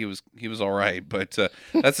I thought he was all right, but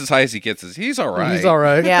that's as high as he gets. He's all right. He's all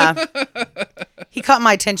right. yeah, he caught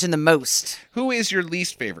my attention the most. Who is your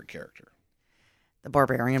least favorite character? The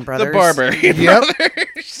Barbarian Brothers. The Barbarian Yep.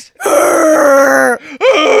 Brothers.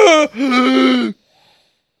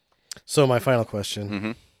 So my final question.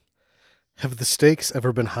 Mm-hmm. Have the stakes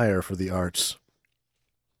ever been higher for the arts?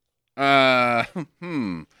 Well,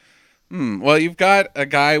 you've got a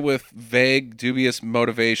guy with vague, dubious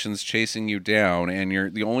motivations chasing you down, and you're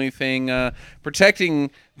the only thing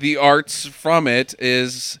protecting the arts from it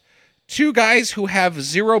is two guys who have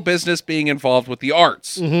zero business being involved with the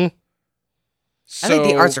arts. Mm-hmm. I think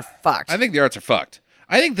the arts are fucked. I think the arts are fucked.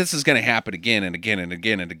 I think this is going to happen again and again and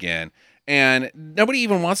again and again. And nobody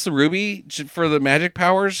even wants the ruby for the magic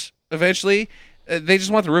powers eventually. They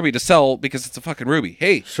just want the ruby to sell because it's a fucking ruby.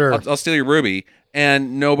 Hey, Sure. I'll steal your ruby.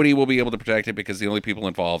 And nobody will be able to protect it because the only people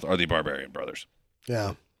involved are the Barbarian Brothers.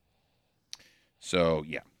 Yeah. So,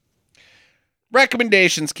 yeah.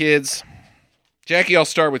 Recommendations, kids. Jackie, I'll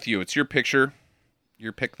start with you. It's your picture,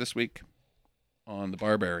 your pick this week on the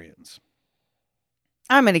Barbarians.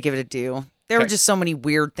 I'm going to give it a do. There were Okay. just so many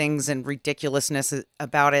weird things and ridiculousness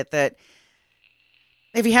about it that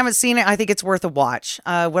if you haven't seen it, I think it's worth a watch.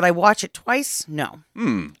 Would I watch it twice? No.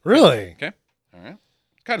 Really? Okay. All right.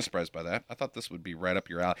 Kind of surprised by that. I thought this would be right up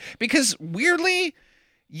your alley. Because, weirdly,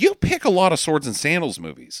 you pick a lot of Swords and Sandals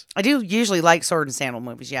movies. I do usually like sword and sandal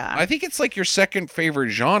movies, yeah. I think it's like your second favorite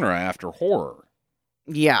genre after horror.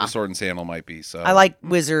 Yeah. The Sword and Sandal might be. So I like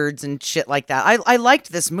wizards and shit like that. I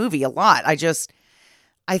liked this movie a lot.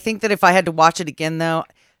 I think that if I had to watch it again, though,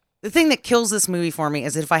 the thing that kills this movie for me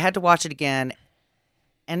is that if I had to watch it again,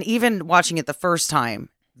 and even watching it the first time,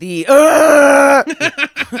 the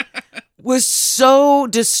was so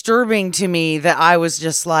disturbing to me that I was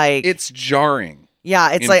just like, it's jarring.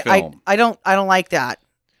 yeah, it's in like film. I don't like that.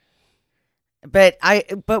 But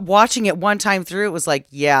watching it one time through, it was like,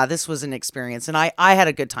 yeah, this was an experience, and I had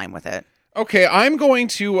a good time with it. Okay, I'm going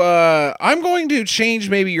to change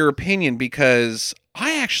maybe your opinion because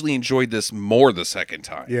I actually enjoyed this more the second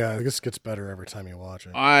time. Yeah, this gets better every time you watch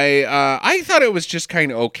it. I thought it was just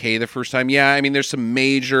kind of okay the first time. Yeah, I mean, there's some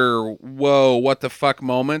major whoa, what the fuck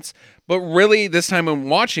moments, but really this time I'm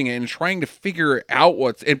watching it and trying to figure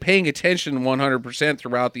out and paying attention 100%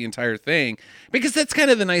 throughout the entire thing, because that's kind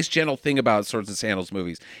of the nice gentle thing about Swords and Sandals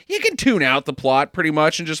movies. You can tune out the plot pretty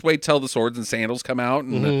much and just wait till the swords and sandals come out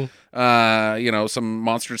and some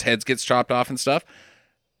monsters' heads gets chopped off and stuff.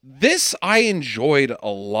 This I enjoyed a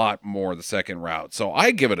lot more the second route, so I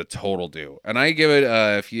give it a total do. And I give it,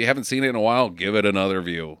 if you haven't seen it in a while, give it another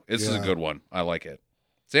view. This is a good one. I like it.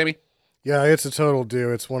 Sammy? Yeah, it's a total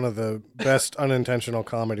do. It's one of the best unintentional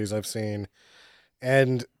comedies I've seen.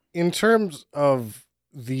 And in terms of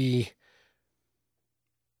the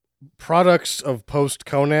products of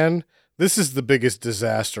post-Conan, this is the biggest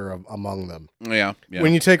disaster among them. Yeah.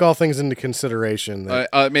 When you take all things into consideration.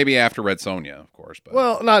 That, maybe after Red Sonja, of course. But.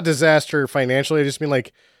 Well, not disaster financially. I just mean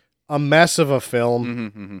like a mess of a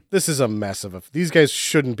film. Mm-hmm. This is a mess of These guys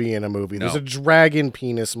shouldn't be in a movie. No. There's a dragon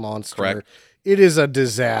penis monster. Correct. It is a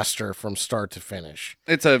disaster from start to finish.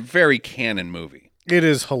 It's a very canon movie. It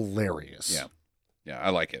is hilarious. Yeah,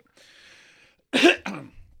 I like it.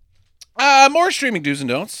 More streaming do's and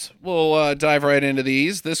don'ts. We'll dive right into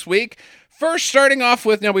these this week. First, starting off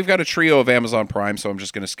with, now we've got a trio of Amazon Prime, so I'm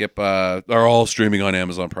just going to skip. They're all streaming on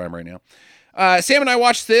Amazon Prime right now. Sam and I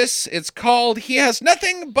watched this. It's called He Has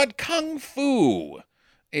Nothing But Kung Fu,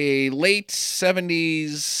 a late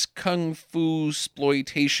 70s Kung Fu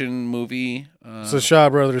exploitation movie. It's a Shaw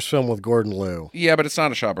Brothers film with Gordon Liu. Yeah, but it's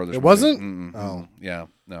not a Shaw Brothers movie. It wasn't? Mm-mm. Oh. Yeah,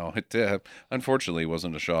 no, it unfortunately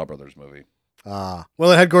wasn't a Shaw Brothers movie. Well,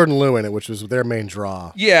 it had Gordon Liu in it, which was their main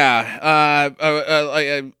draw. Yeah,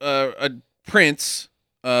 a prince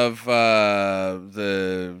of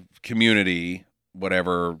the community,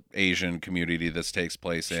 whatever Asian community this takes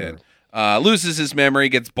place in, loses his memory,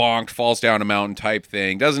 gets bonked, falls down a mountain type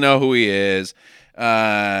thing, doesn't know who he is.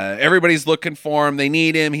 Everybody's looking for him. They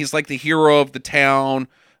need him. He's like the hero of the town,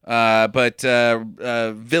 but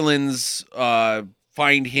villains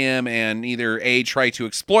find him and either try to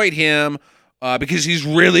exploit him because he's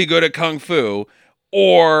really good at Kung Fu,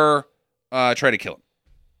 or try to kill him.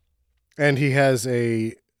 And he has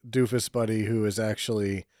a doofus buddy who is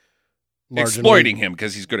actually exploiting him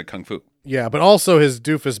because he's good at Kung Fu. Yeah, but also his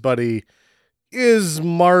doofus buddy is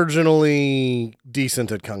marginally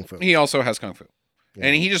decent at Kung Fu. He also has Kung Fu. Yeah.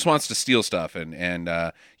 And he just wants to steal stuff and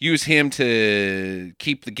use him to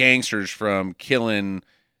keep the gangsters from killing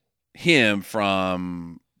him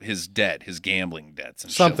from his debt, his gambling debts,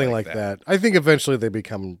 and something shit like that. I think eventually they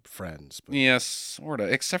become friends. But. Yes, sort of.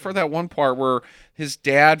 Except for that one part where his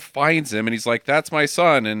dad finds him and he's like, "That's my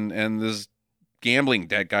son," and this gambling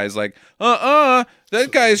debt guy's like, that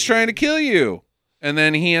guy's trying to kill you. And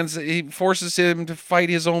then he forces him to fight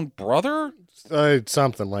his own brother?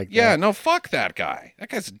 Something like that. Yeah, no, fuck that guy. That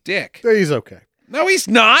guy's a dick. He's okay. No, he's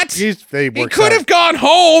not. He could have gone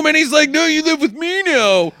home, and he's like, "No, you live with me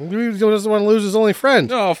now." He doesn't want to lose his only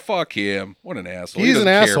friend. Oh, fuck him. What an asshole. He's an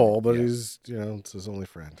asshole, but he's, it's his only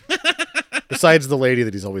friend. Besides the lady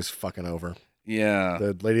that he's always fucking over. Yeah.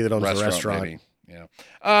 The lady that owns the restaurant. Lady. Yeah.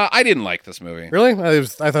 I didn't like this movie. Really?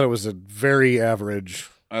 I thought it was a very average.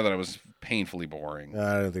 I thought it was painfully boring.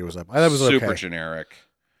 I didn't think it was up. I thought it was super okay. generic.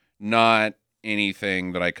 Not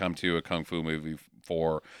anything that I come to a Kung Fu movie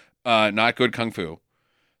for. Not good Kung Fu.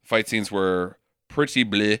 Fight scenes were pretty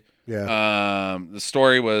bleh. Yeah. The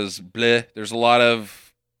story was bleh. There's a lot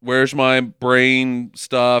of where's my brain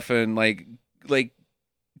stuff and like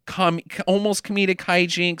almost comedic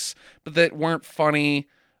hijinks, but that weren't funny.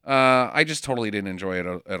 I just totally didn't enjoy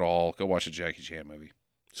it at all. Go watch a Jackie Chan movie.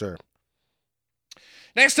 Sure.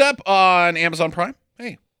 Next up on Amazon Prime.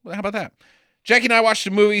 Hey, how about that? Jackie and I watched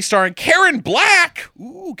a movie starring Karen Black.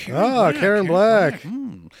 Ooh, Karen Black.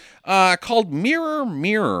 Called Mirror,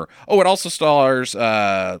 Mirror. Oh, it also stars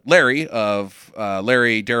Larry of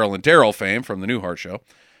Larry, Daryl, and Daryl fame from the Newhart Show.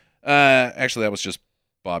 Actually, that was just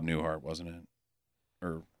Bob Newhart, wasn't it?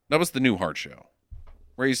 Or that was the Newhart Show,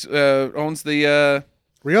 where he owns the.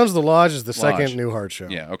 Where he owns the lodge is the Lodge. second Newhart Show.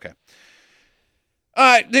 Yeah. Okay.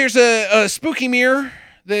 There's a spooky mirror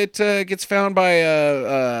that gets found by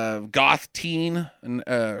a goth teen, an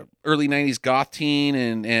early 90s goth teen,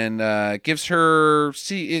 and gives her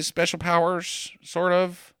special powers, sort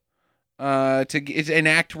of, to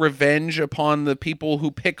enact revenge upon the people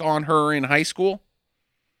who pick on her in high school.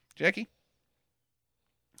 Jackie?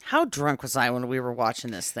 How drunk was I when we were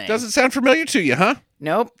watching this thing? Doesn't sound familiar to you, huh?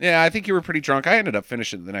 Nope. Yeah, I think you were pretty drunk. I ended up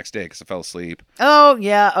finishing it the next day because I fell asleep. Oh,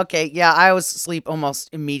 yeah. Okay. Yeah, I was asleep almost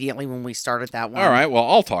immediately when we started that one. All right. Well,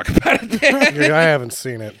 I'll talk about it then. I haven't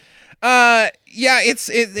seen it. Yeah,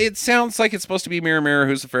 it sounds like it's supposed to be Mirror Mirror,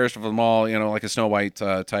 who's the fairest of them all, like a Snow White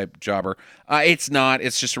type jobber. It's not.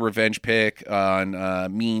 It's just a revenge pick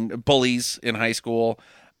on mean bullies in high school.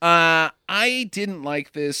 I didn't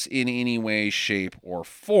like this in any way, shape, or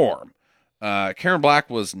form. Karen Black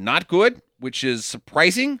was not good, which is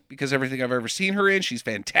surprising because everything I've ever seen her in, she's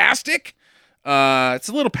fantastic. It's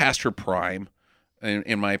a little past her prime,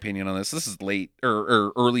 in my opinion on this. This is late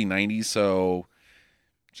or early 90s, so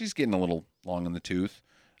she's getting a little long in the tooth.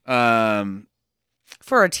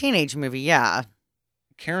 For a teenage movie, yeah.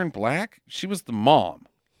 Karen Black, she was the mom.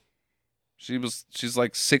 She's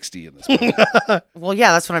like 60 in this movie. Well,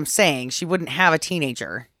 yeah, that's what I'm saying. She wouldn't have a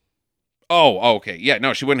teenager. Oh, okay. Yeah,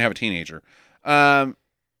 no, she wouldn't have a teenager. Yeah,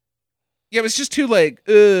 it was just too like,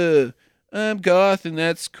 I'm goth and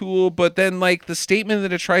that's cool. But then like the statement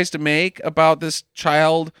that it tries to make about this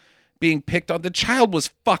child being picked on, the child was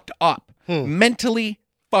fucked up, mentally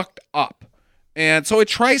fucked up. And so it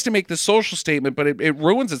tries to make the social statement, but it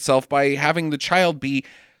ruins itself by having the child be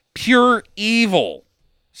pure evil.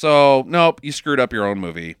 So, nope, you screwed up your own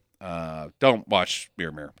movie. Don't watch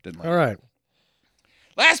Mirror Mirror. Didn't like All right.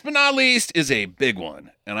 Last but not least is a big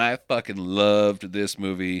one, and I fucking loved this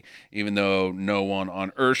movie, even though no one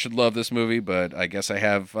on earth should love this movie, but I guess I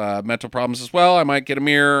have mental problems as well. I might get a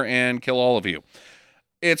mirror and kill all of you.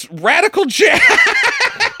 It's Radical Jack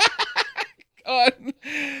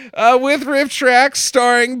with riff tracks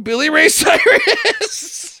starring Billy Ray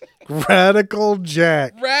Cyrus. Radical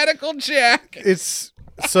Jack. Radical Jack. It's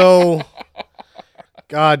so...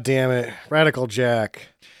 God damn it. Radical Jack.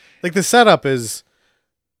 Like, the setup is...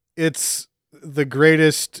 It's the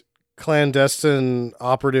greatest clandestine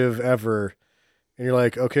operative ever. And you're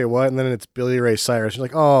like, okay, what? And then it's Billy Ray Cyrus. You're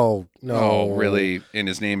like, oh, no. Oh, really? And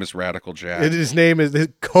his name is Radical Jack. His name is... His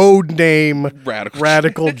code name...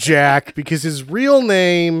 Radical Jack. Because his real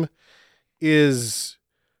name is...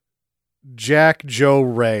 Jack Joe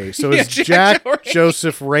Ray. So it's Jack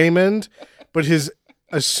Joseph Raymond, but his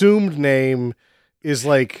assumed name is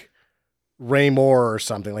like Ray Moore or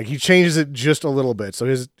something. Like he changes it just a little bit. So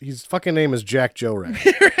his fucking name is Jack Joe Ray.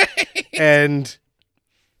 Right. And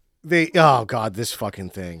oh God, this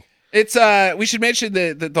fucking thing. It's we should mention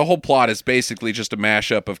that the whole plot is basically just a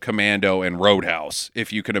mashup of Commando and Roadhouse,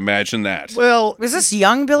 if you can imagine that. Well, Was this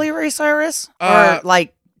young Billy Ray Cyrus? Or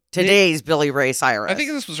like today's Billy Ray Cyrus? I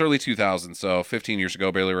think this was early 2000s, so 15 years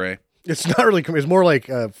ago, Billy Ray. it's not really, it's more like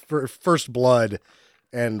First Blood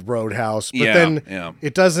and Roadhouse, but then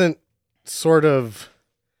it doesn't sort of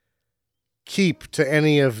keep to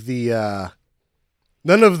any of the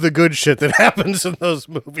none of the good shit that happens in those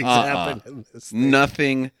movies happen in this thing.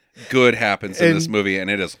 Nothing good happens in this movie, and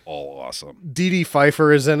it is all awesome. Dee Dee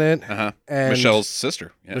Pfeiffer is in it. And Michelle's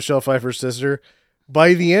sister. Yeah. Michelle Pfeiffer's sister.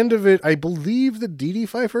 By the end of it, I believe that Dee Dee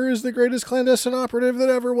Pfeiffer is the greatest clandestine operative that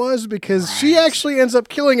ever was, because she actually ends up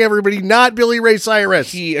killing everybody, not Billy Ray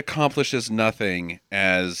Cyrus. He accomplishes nothing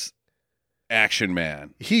as Action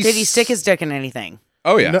Man. Did he stick his dick in anything?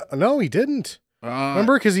 Oh, yeah. No, he didn't.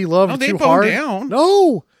 Remember, because he loved they too boned hard. down.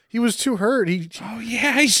 No, he was too hurt. He's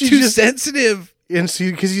too sensitive. And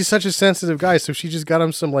because he's such a sensitive guy, so she just got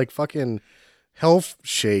him some like fucking health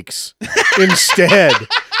shakes instead.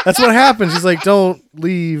 That's what happens. He's like, don't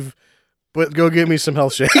leave, but go get me some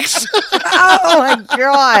health shakes. Oh my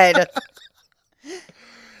God.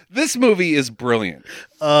 This movie is brilliant.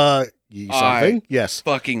 Something? Yes.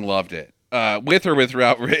 Fucking loved it. With or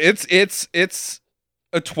without, it's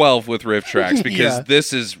a 12 with riff tracks, because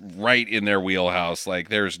this is right in their wheelhouse. Like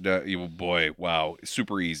there's no, boy, wow,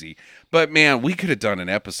 super easy. But man, we could have done an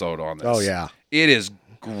episode on this. Oh yeah. It is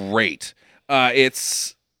great.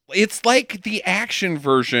 It's like the action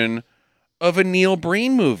version of a Neil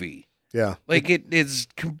Breen movie. Yeah. Like it is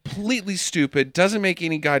completely stupid, doesn't make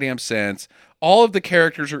any goddamn sense. All of the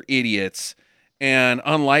characters are idiots and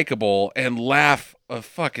unlikable, and laugh a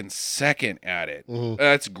fucking second at it. Mm-hmm.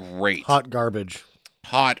 That's great. Hot garbage.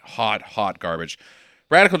 Hot garbage.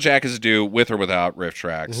 Radical Jack is due with or without riff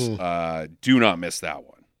tracks. Mm-hmm. Do not miss that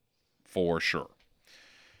one. For sure.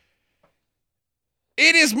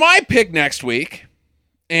 It is my pick next week,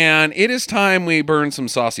 and it is time we burn some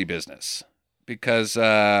saucy business, because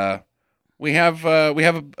we have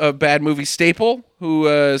a bad movie staple who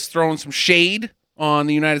is throwing some shade on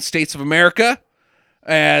the United States of America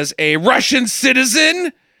as a Russian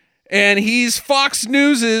citizen, and he's Fox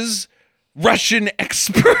News's Russian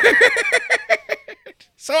expert.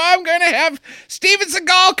 So I'm going to have Steven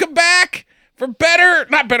Seagal come back for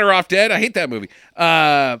not Better Off Dead. I hate that movie.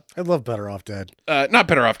 I love Better Off Dead. Not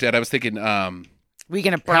Better Off Dead. I was thinking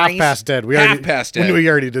Weekend at Half Bernie's. Past Dead. Half Past Dead. We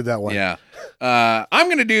already did that one. Yeah. I'm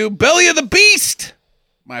going to do Belly of the Beast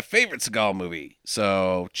My favorite Seagal movie.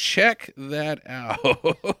 So check that out.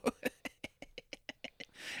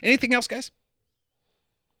 Anything else, guys?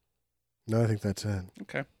 No, I think that's it.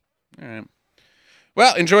 Okay. All right.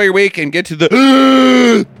 Well, enjoy your week and get to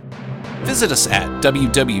the... Visit us at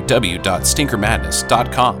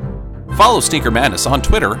www.stinkermadness.com. Follow Stinker Madness on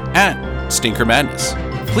Twitter at Stinker Madness.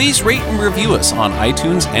 Please rate and review us on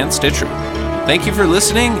iTunes and Stitcher. Thank you for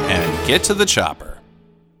listening, and get to the chopper.